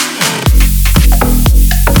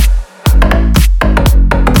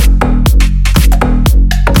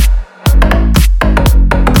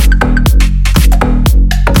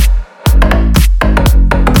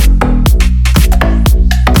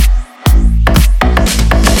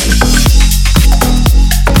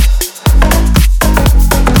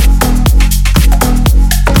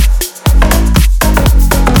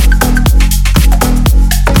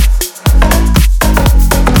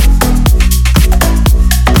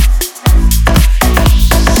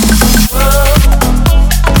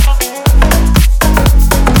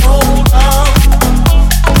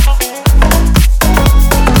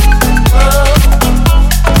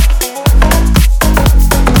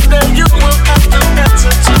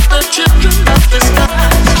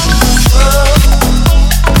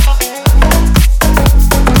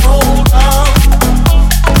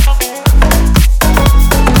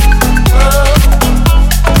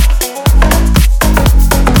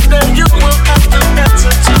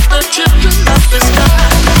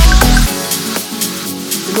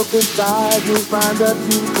 Inside you'll find that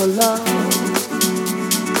beautiful love.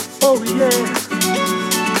 Oh yeah,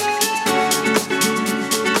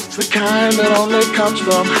 it's the kind that only comes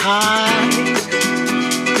from high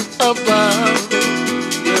above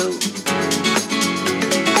you.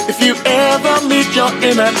 If you ever meet your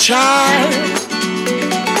inner child,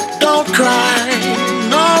 don't cry,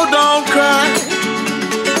 no.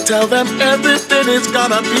 tell them everything is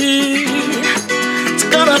gonna be. It's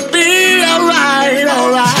gonna be alright,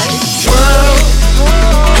 alright. World,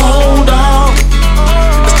 hold on.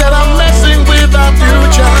 Instead of messing with our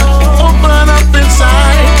future, open up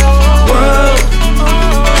inside. World,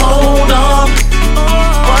 hold on.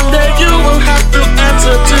 One day you will have to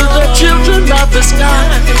answer to the children of the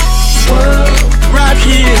sky. World, right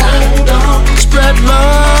here, spread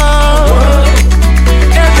love.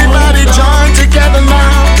 Everybody join together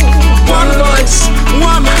now. One voice,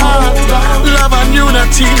 one heart, love and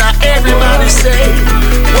unity. Now everybody say,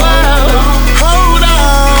 world, hold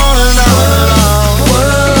on, hold on.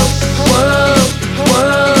 World, world,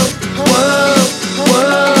 world,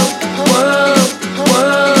 world, world,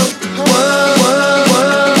 world,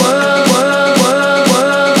 world,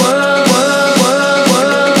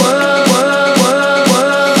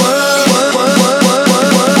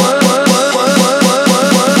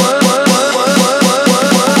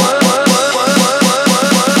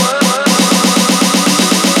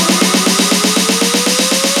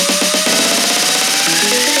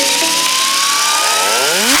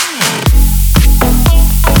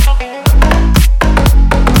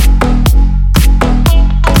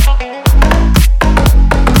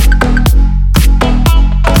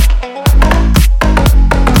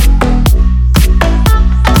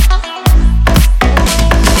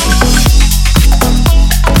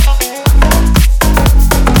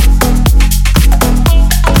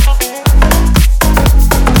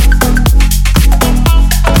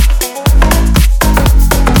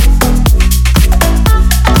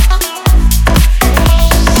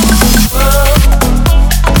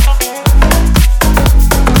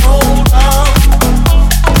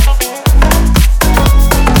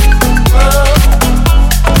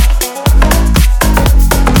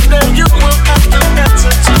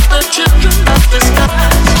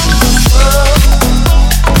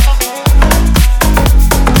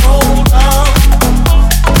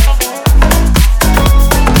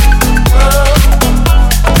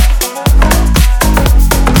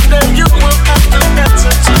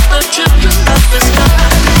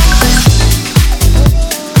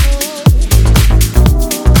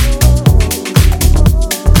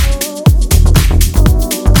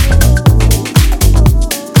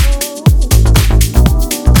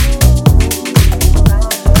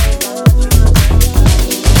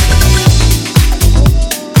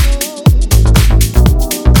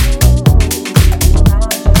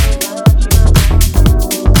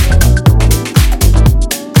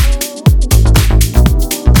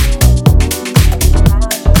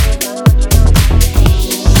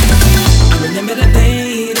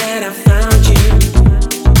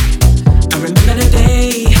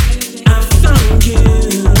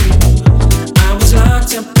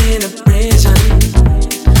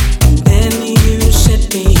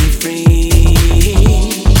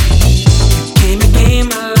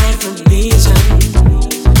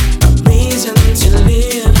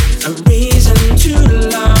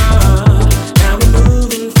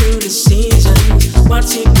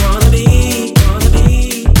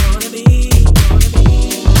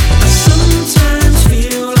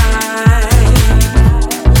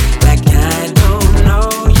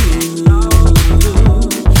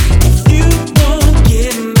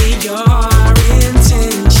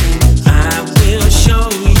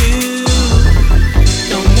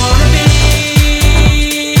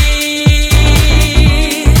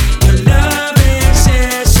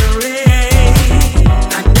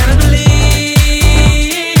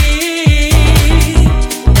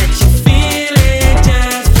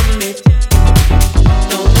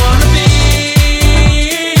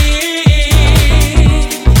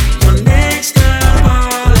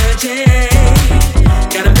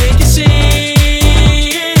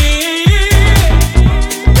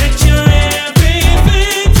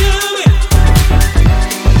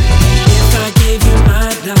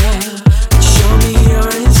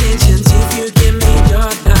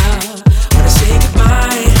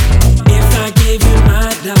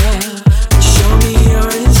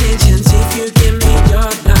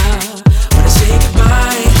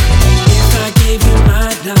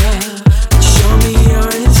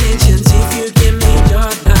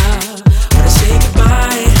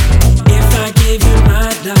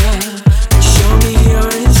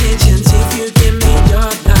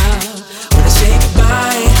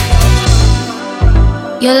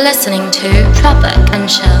 You're listening to Tropic and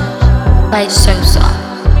Chill by Sosa.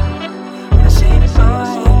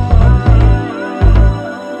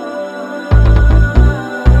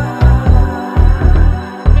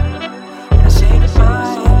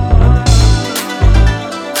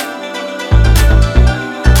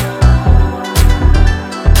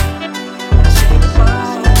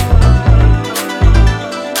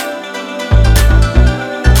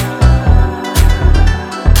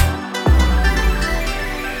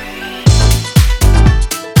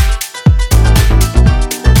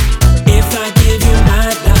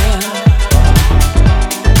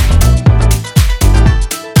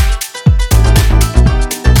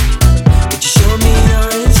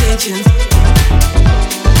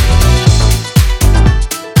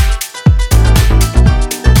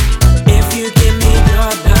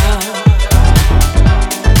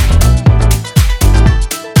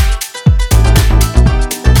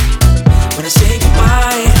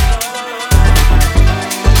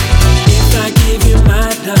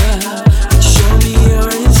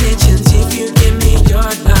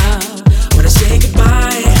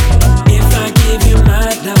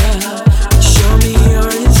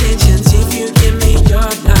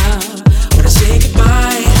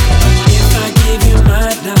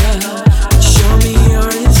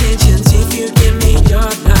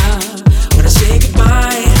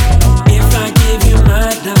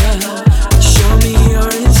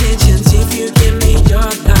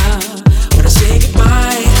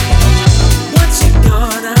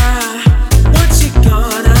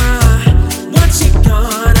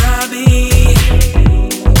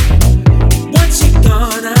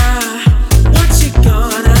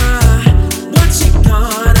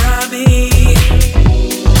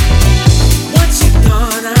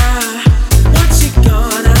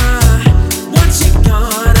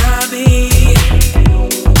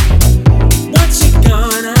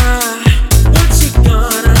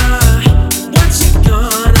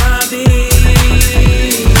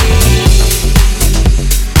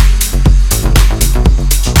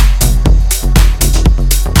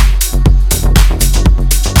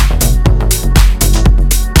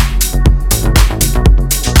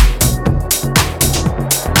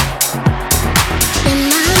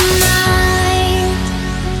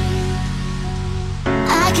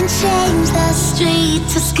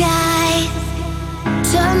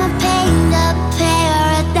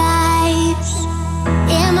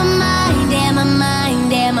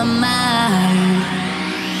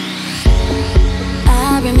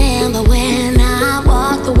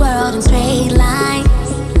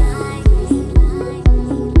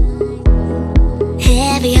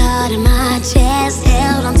 heart in my chest,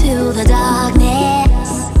 held onto the darkness.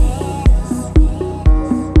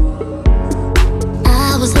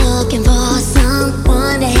 I was looking for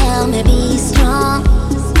someone to help me be strong,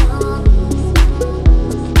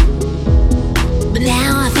 but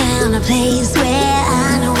now I found a place where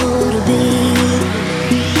I know who to be.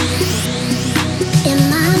 In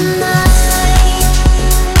my mind,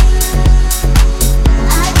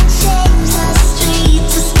 I can change the street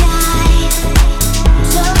to sky,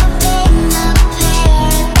 something of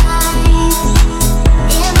paradise.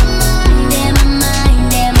 In my mind, in my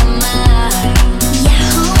mind, in my mind. Yeah,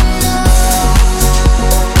 who knows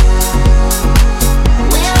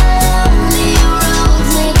where lonely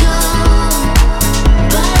roads may go,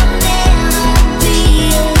 but I'll never be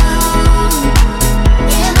alone.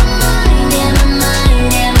 In my mind, in my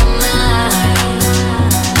mind, in my mind.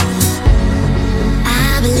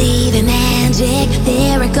 I believe in magic,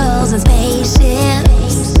 miracles and spaceships.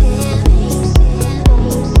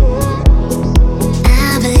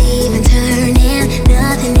 I believe in turning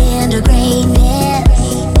nothing into greatness.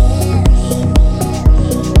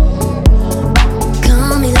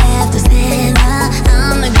 Call me left of center,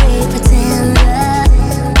 I'm the great pretender.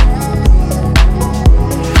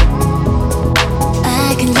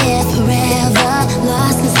 I can live forever,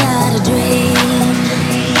 lost inside a dream.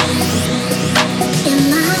 In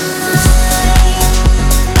my mind,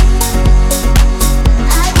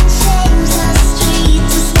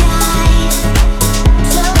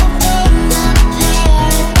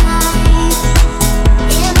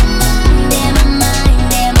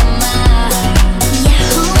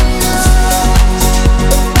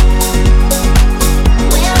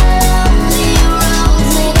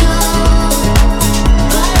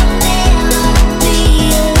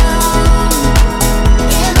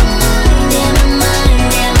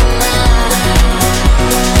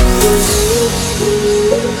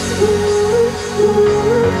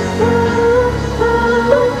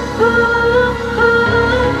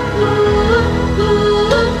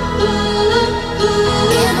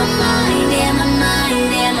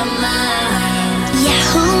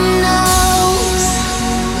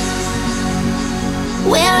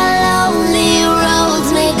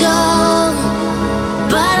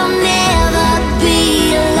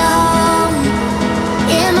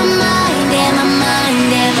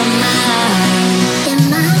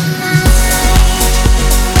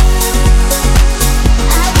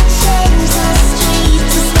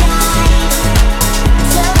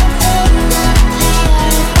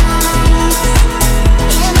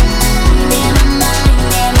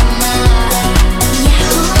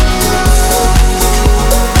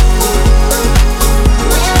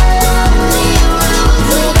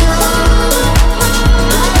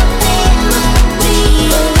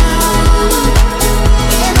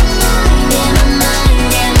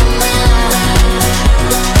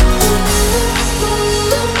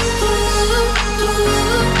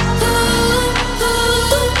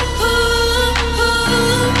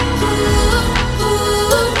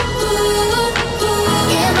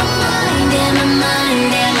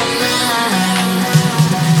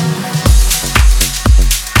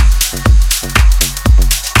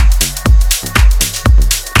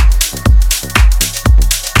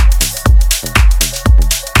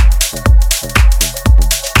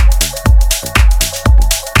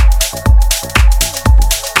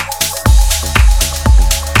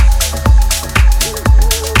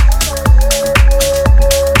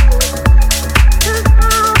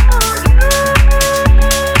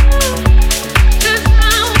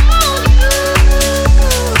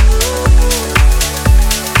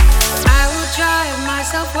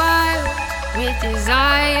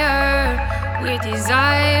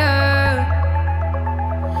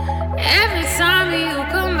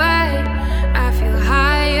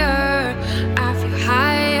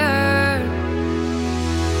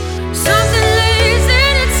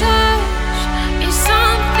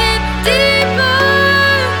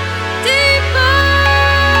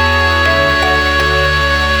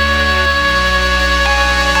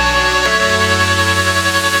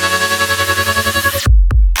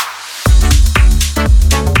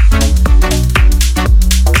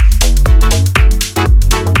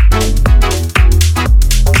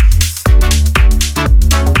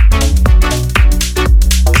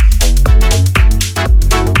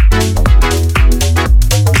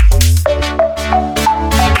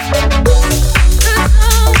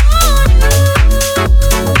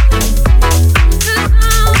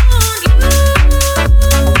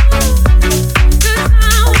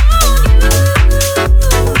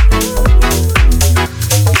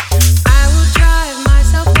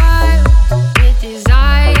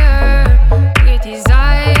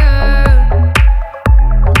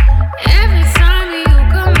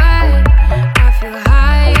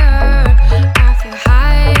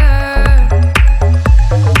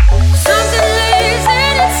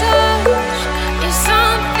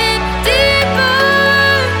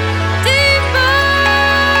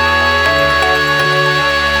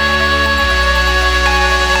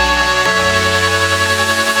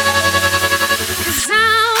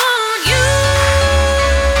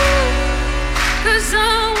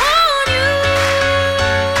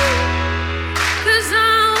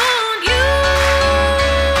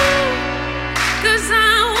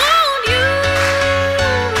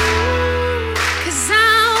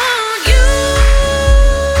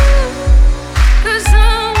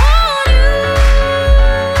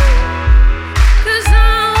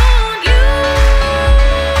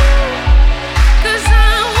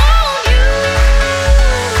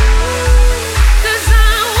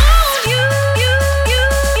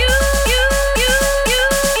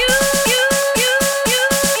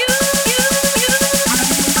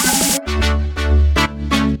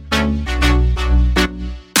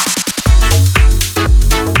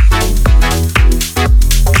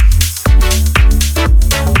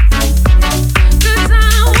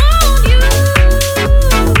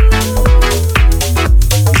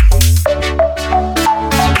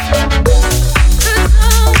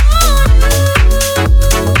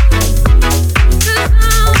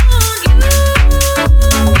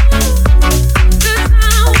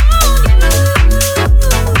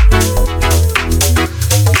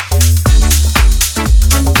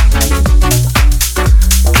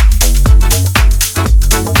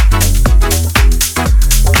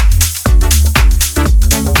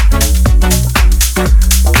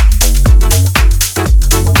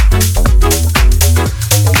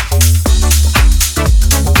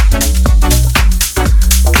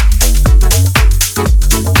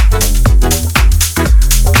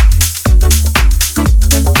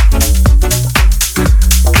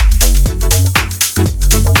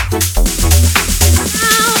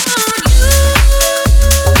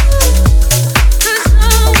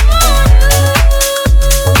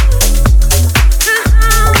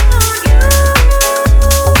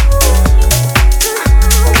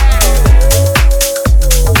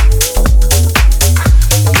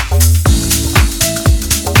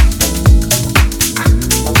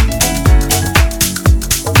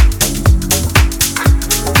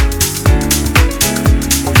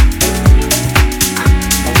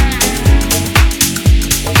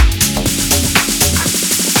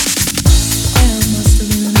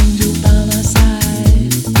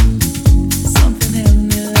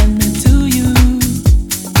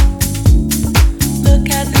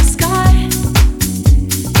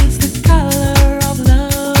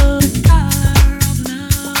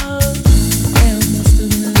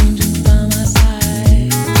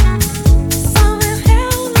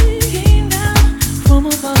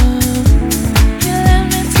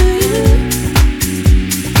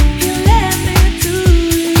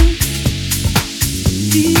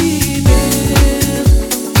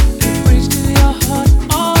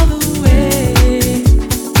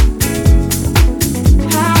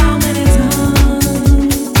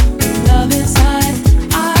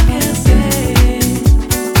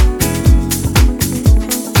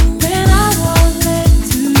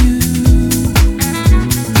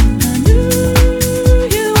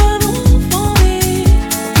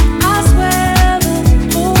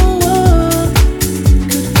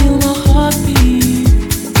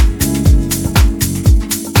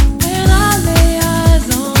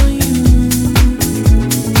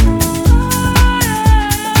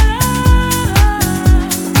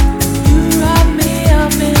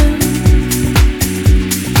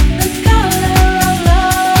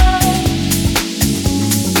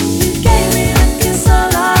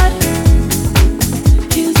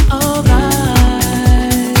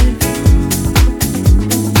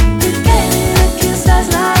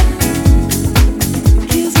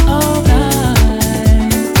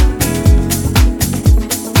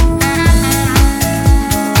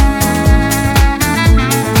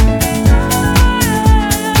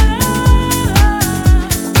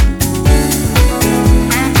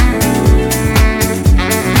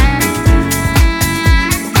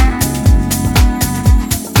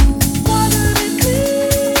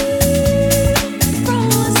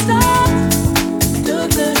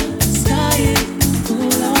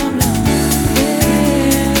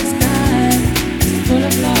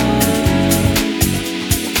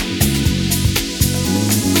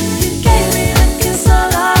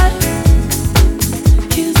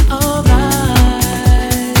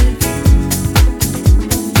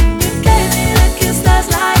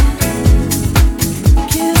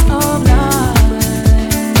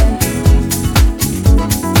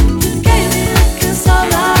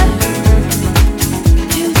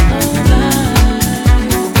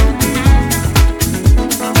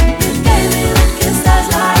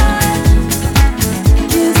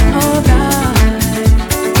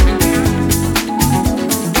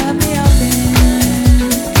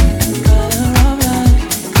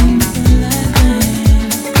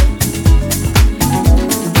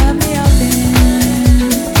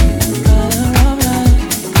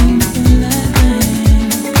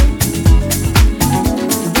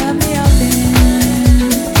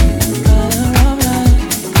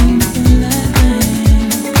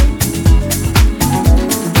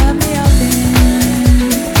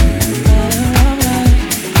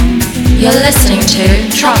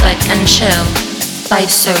 Chill by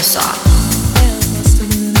Sosa.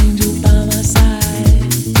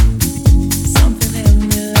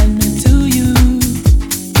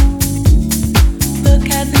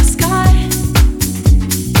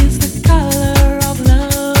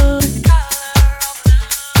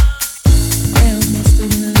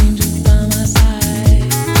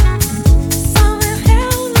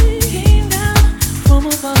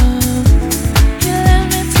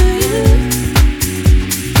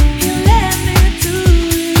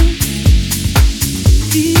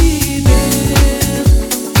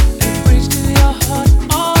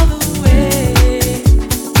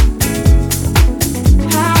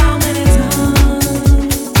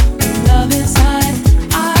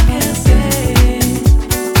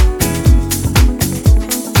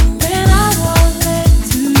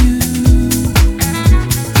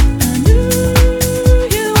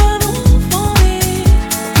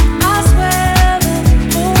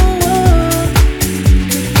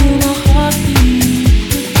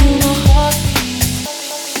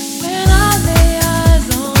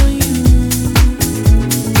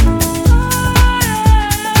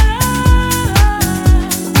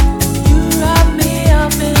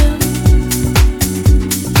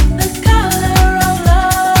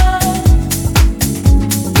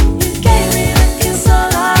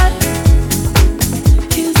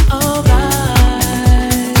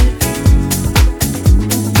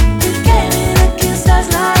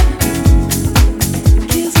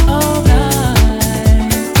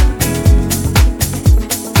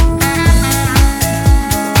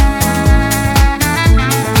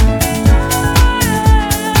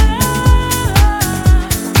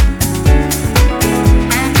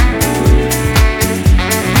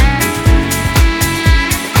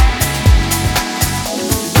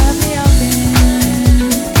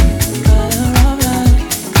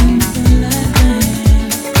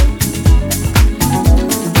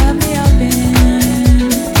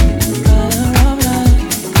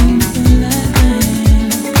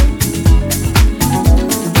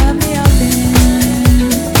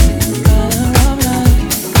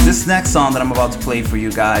 Next song that I'm about to play for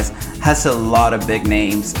you guys has a lot of big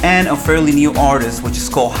names and a fairly new artist which is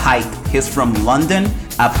called Hype. He's from London.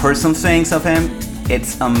 I've heard some things of him.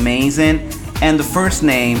 It's amazing. And the first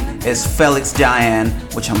name is Felix Jaehn,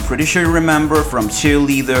 which I'm pretty sure you remember from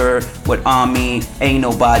Cheerleader with Ami, Ain't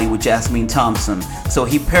Nobody with Jasmine Thompson. So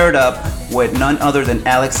he paired up with none other than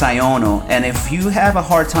Alex Iono. And if you have a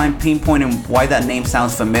hard time pinpointing why that name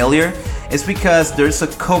sounds familiar, it's because there's a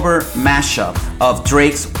cover mashup of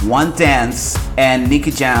Drake's One Dance and Nicky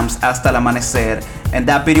Jam's Hasta el Amanecer, and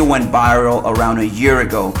that video went viral around a year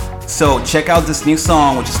ago. So check out this new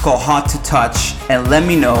song which is called Hot to Touch and let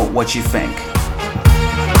me know what you think.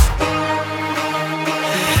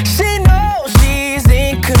 She knows she's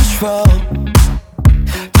in control,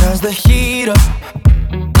 turns the heat up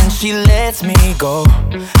and she lets me go.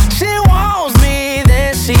 She wants me,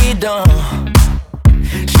 then she don't.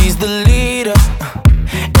 She's the leader,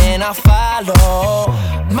 and I follow.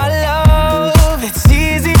 My love, it's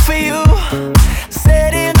easy for you,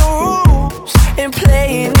 setting the rules and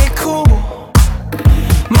playing it cool.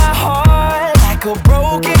 My heart, like a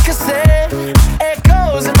broken cassette,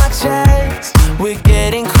 echoes in my chest. We're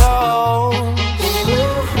getting close.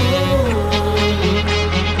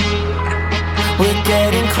 We're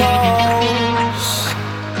getting close,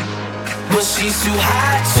 but she's too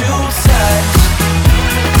hot to touch.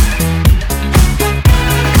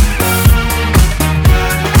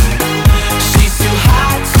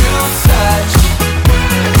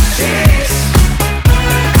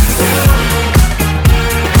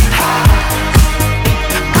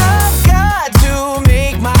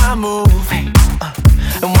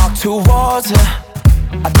 Towards her,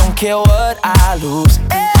 I don't care what I lose,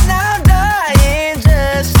 and I'm dying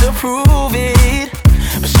just to prove it.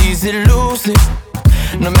 But she's elusive,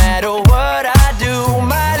 no matter what I do.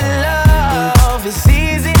 My love is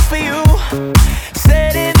easy for you,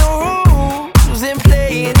 setting the rules and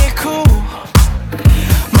playing it cool.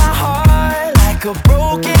 My heart, like a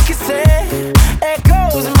broken cassette,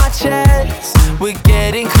 echoes in my chest. We're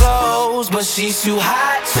getting close, but she's too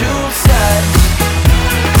hot to touch.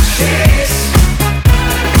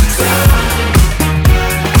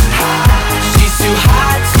 She's too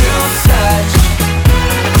hot to touch.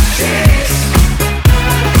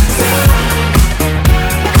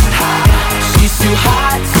 She's too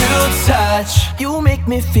hot to touch. You make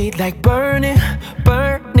me feel like burning,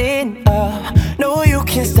 burning up. No, you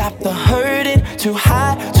can't stop the hurting. Too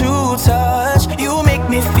hot to touch. You make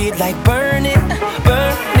me feel like burning,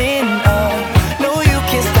 burning up. No, you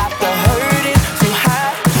can't stop the hurting. Too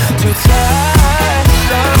hot to touch.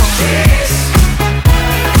 Oh.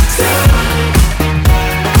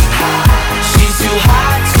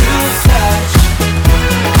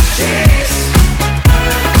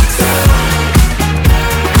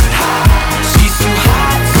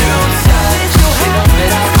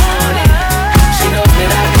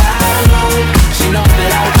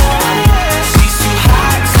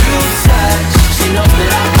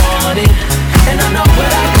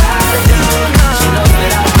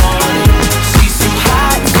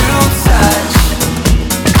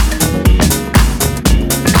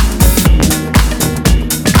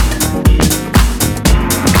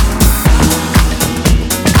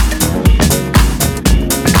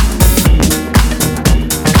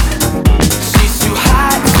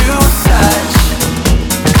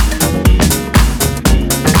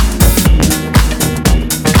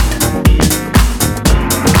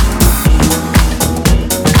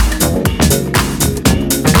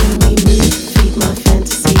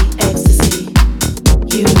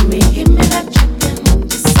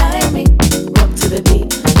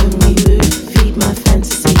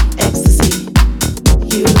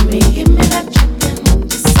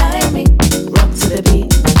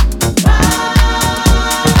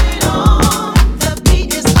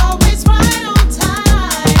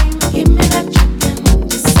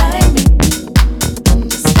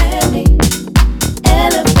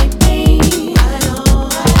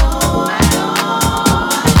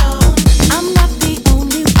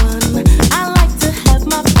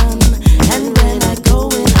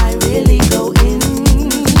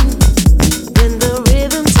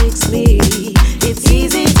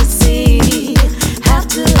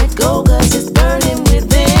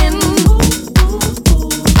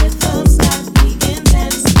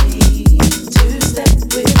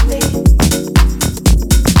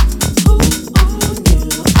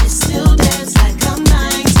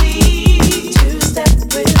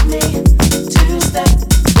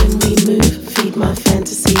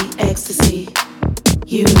 ecstasy.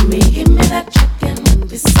 You and me, give me that chicken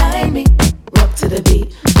beside me. Rock to the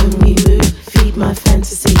beat when we move, feed my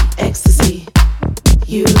fantasy, ecstasy.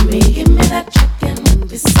 You and me, give me that chicken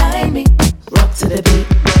beside me. Rock to the beat.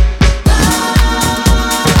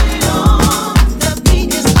 Right on, the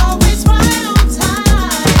beat is always right on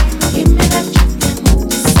time. Give me that chicken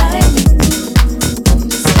beside me,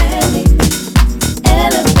 understand me,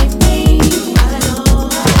 elevate me. Right on,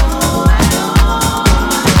 right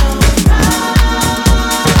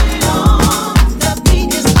on, the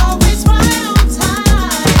beat is always right on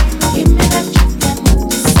time. Give me that chicken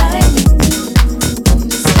beside me,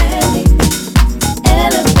 understand me.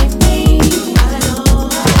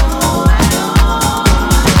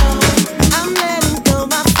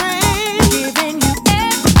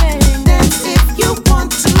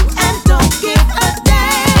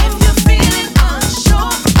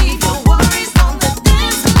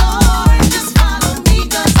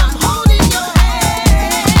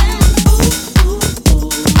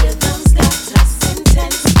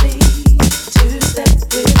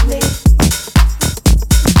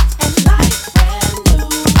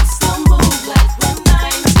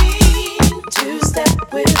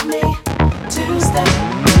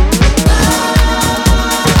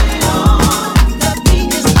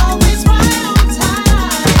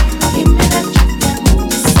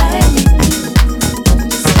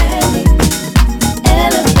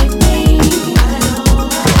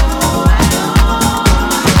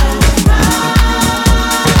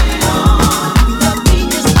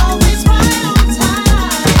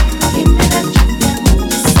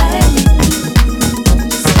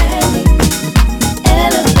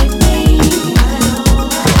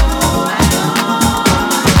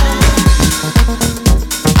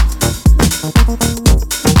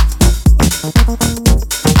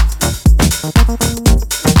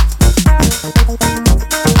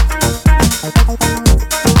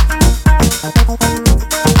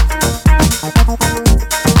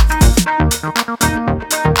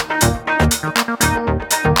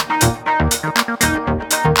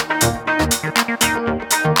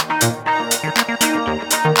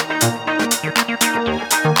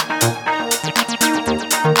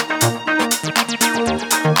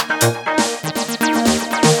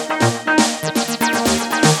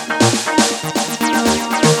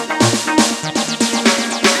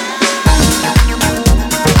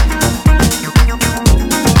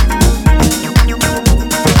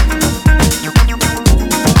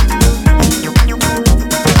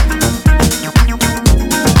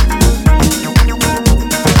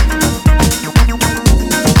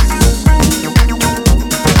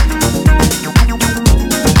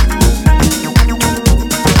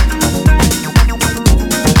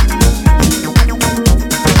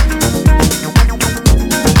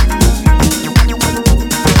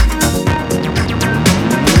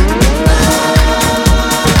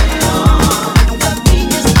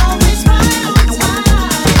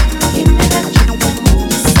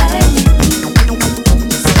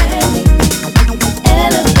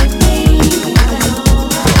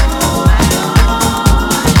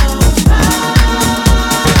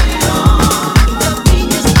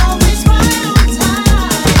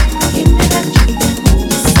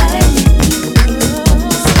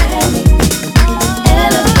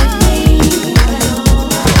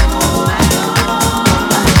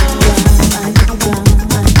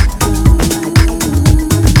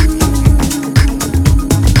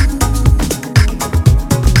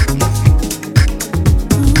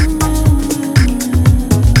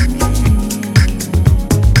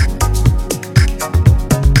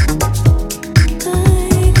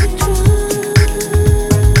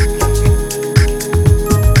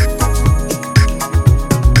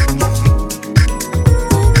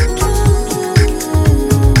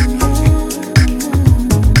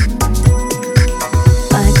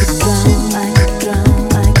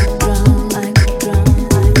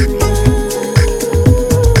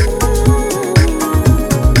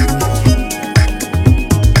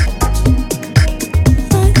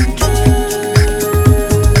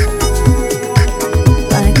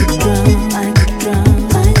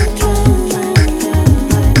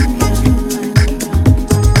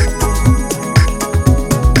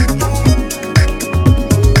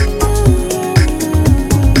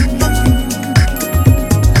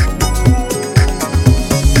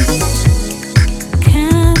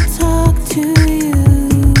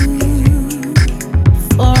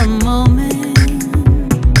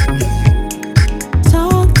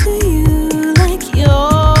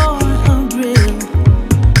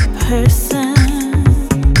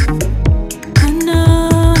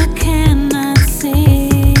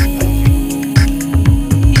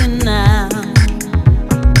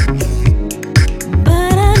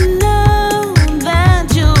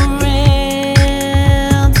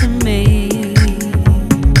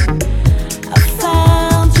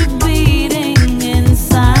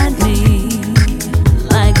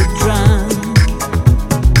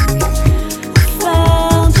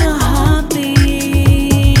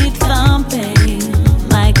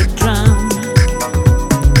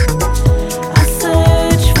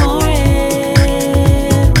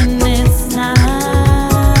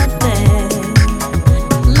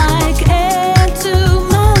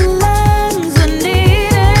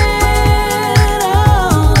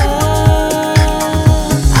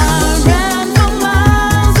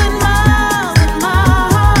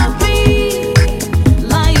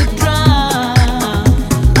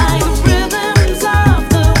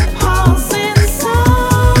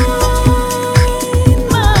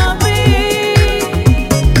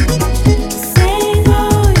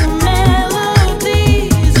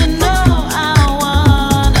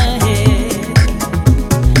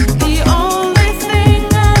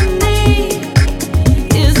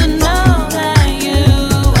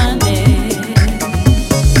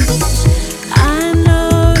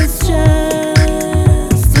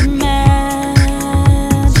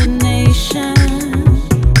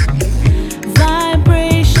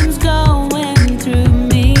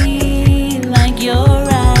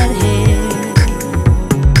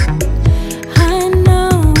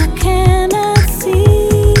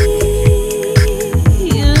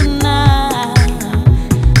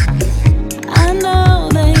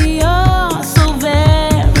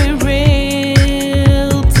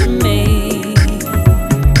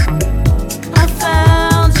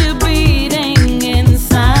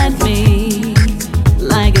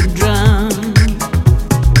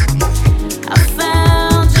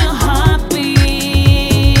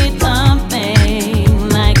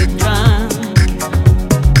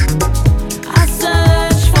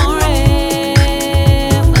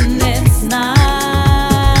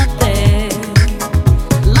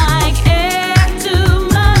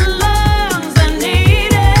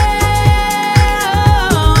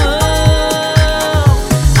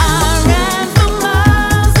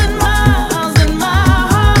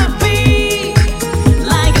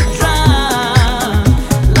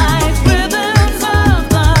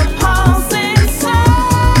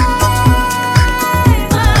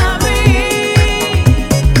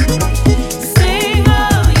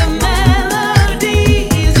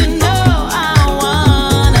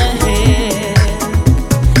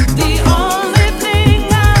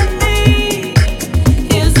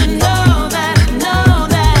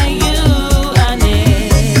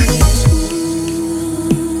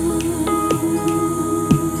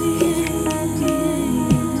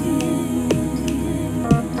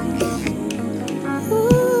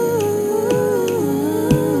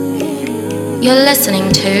 You're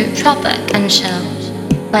listening to Tropic and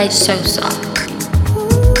Chill by Sosa.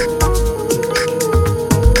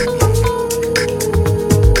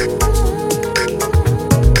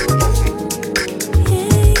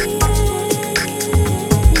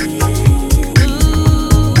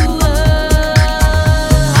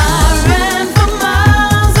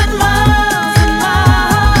 Inside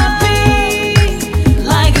my beat.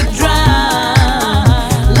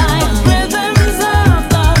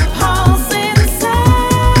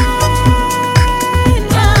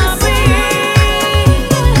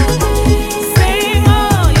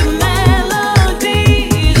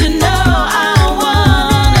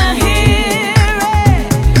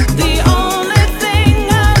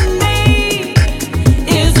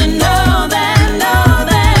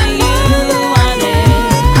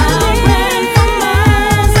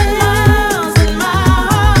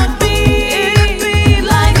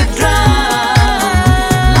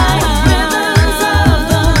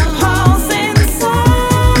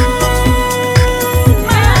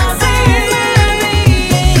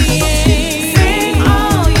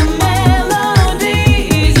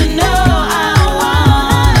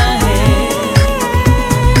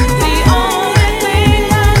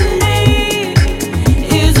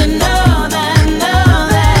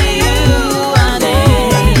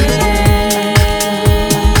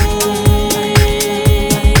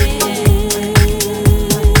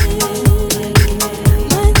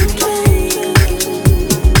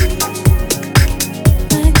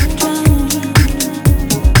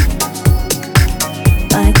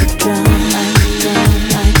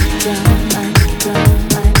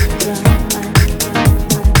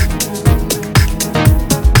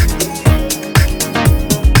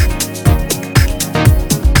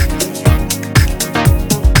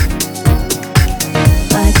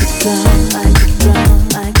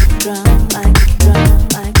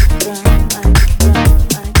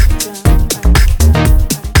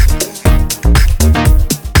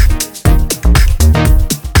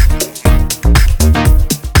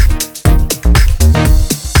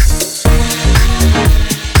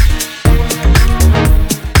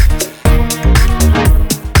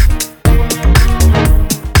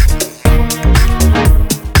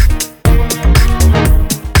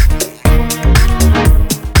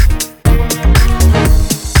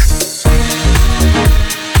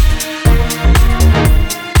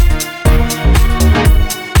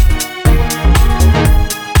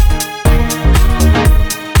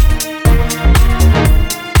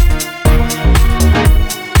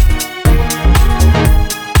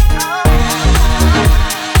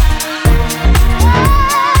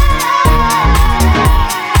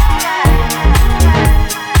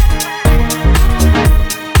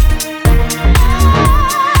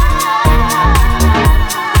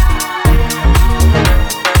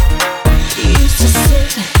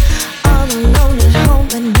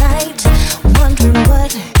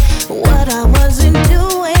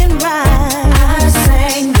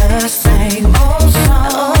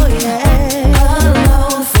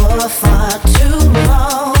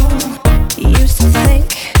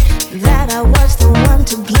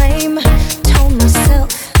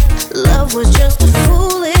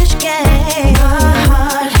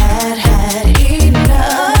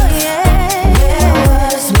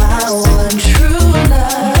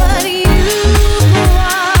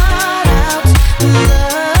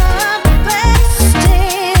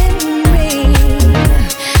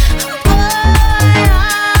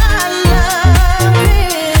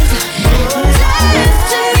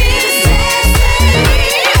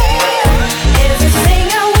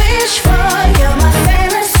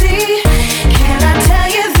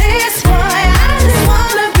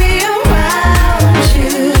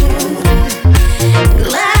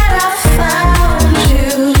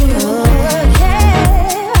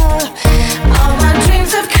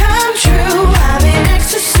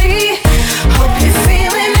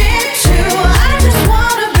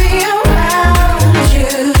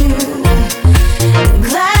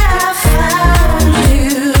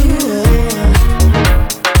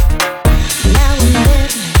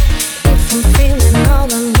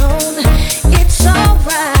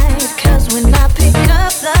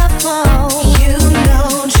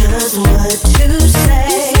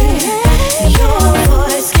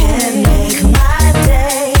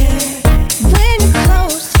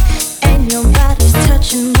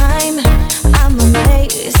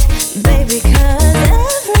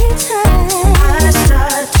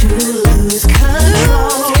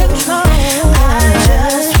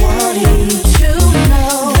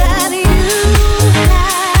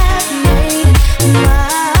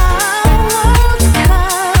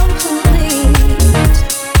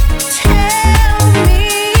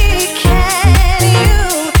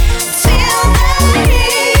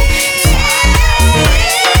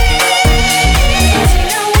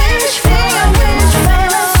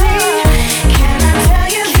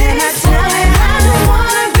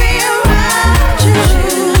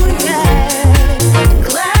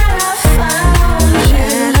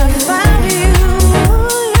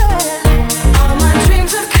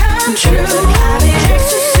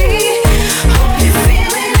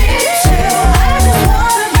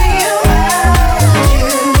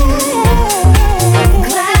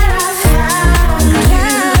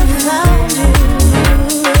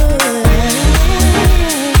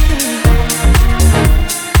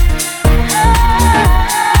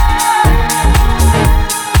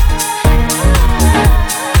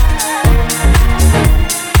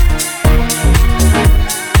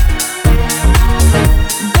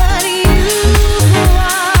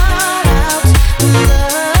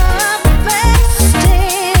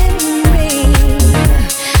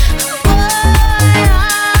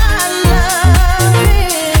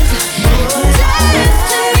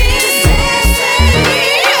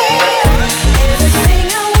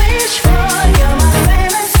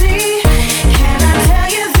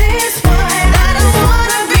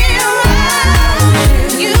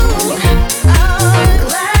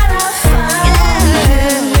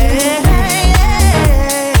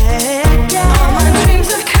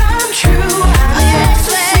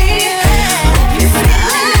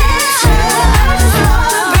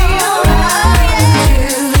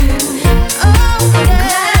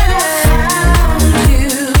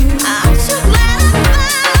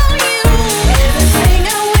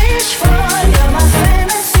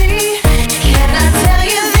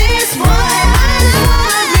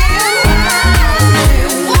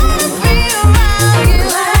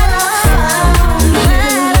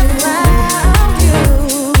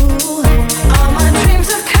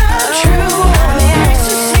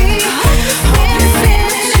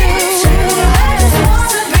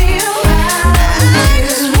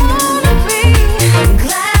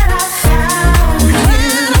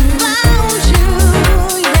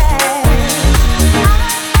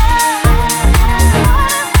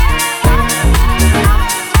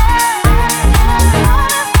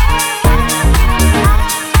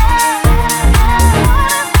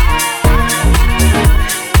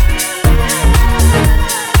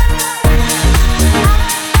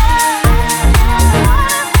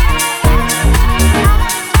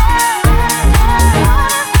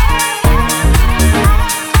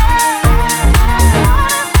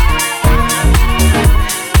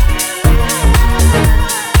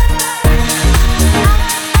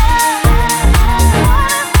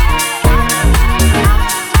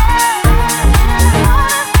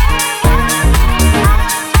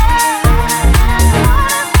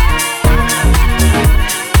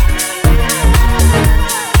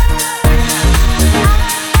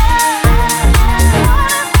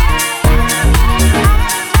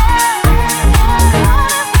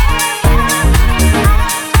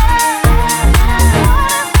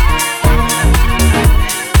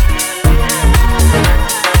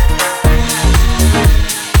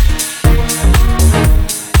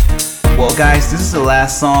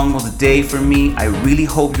 last song of the day for me. I really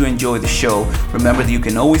hope you enjoy the show. Remember that you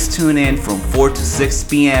can always tune in from 4 to 6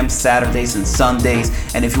 p.m. Saturdays and Sundays.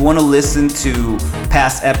 And if you want to listen to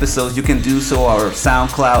past episodes, you can do so on our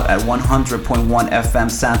SoundCloud at 100.1 FM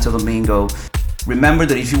Santo Domingo. Remember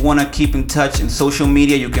that if you want to keep in touch in social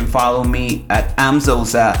media, you can follow me at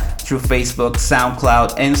Amzoza through Facebook,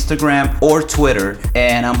 SoundCloud, Instagram, or Twitter.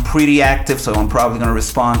 And I'm pretty active, so I'm probably going to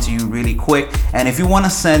respond to you really quick. And if you want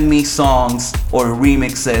to send me songs or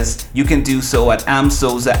remixes, you can do so at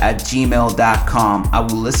amzoza@gmail.com. I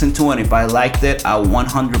will listen to it. If I liked it, I'll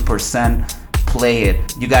 100% play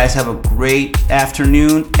it. You guys have a great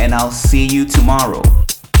afternoon, and I'll see you tomorrow.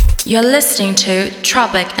 You're listening to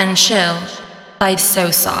Tropic and Chill by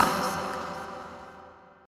Sosa.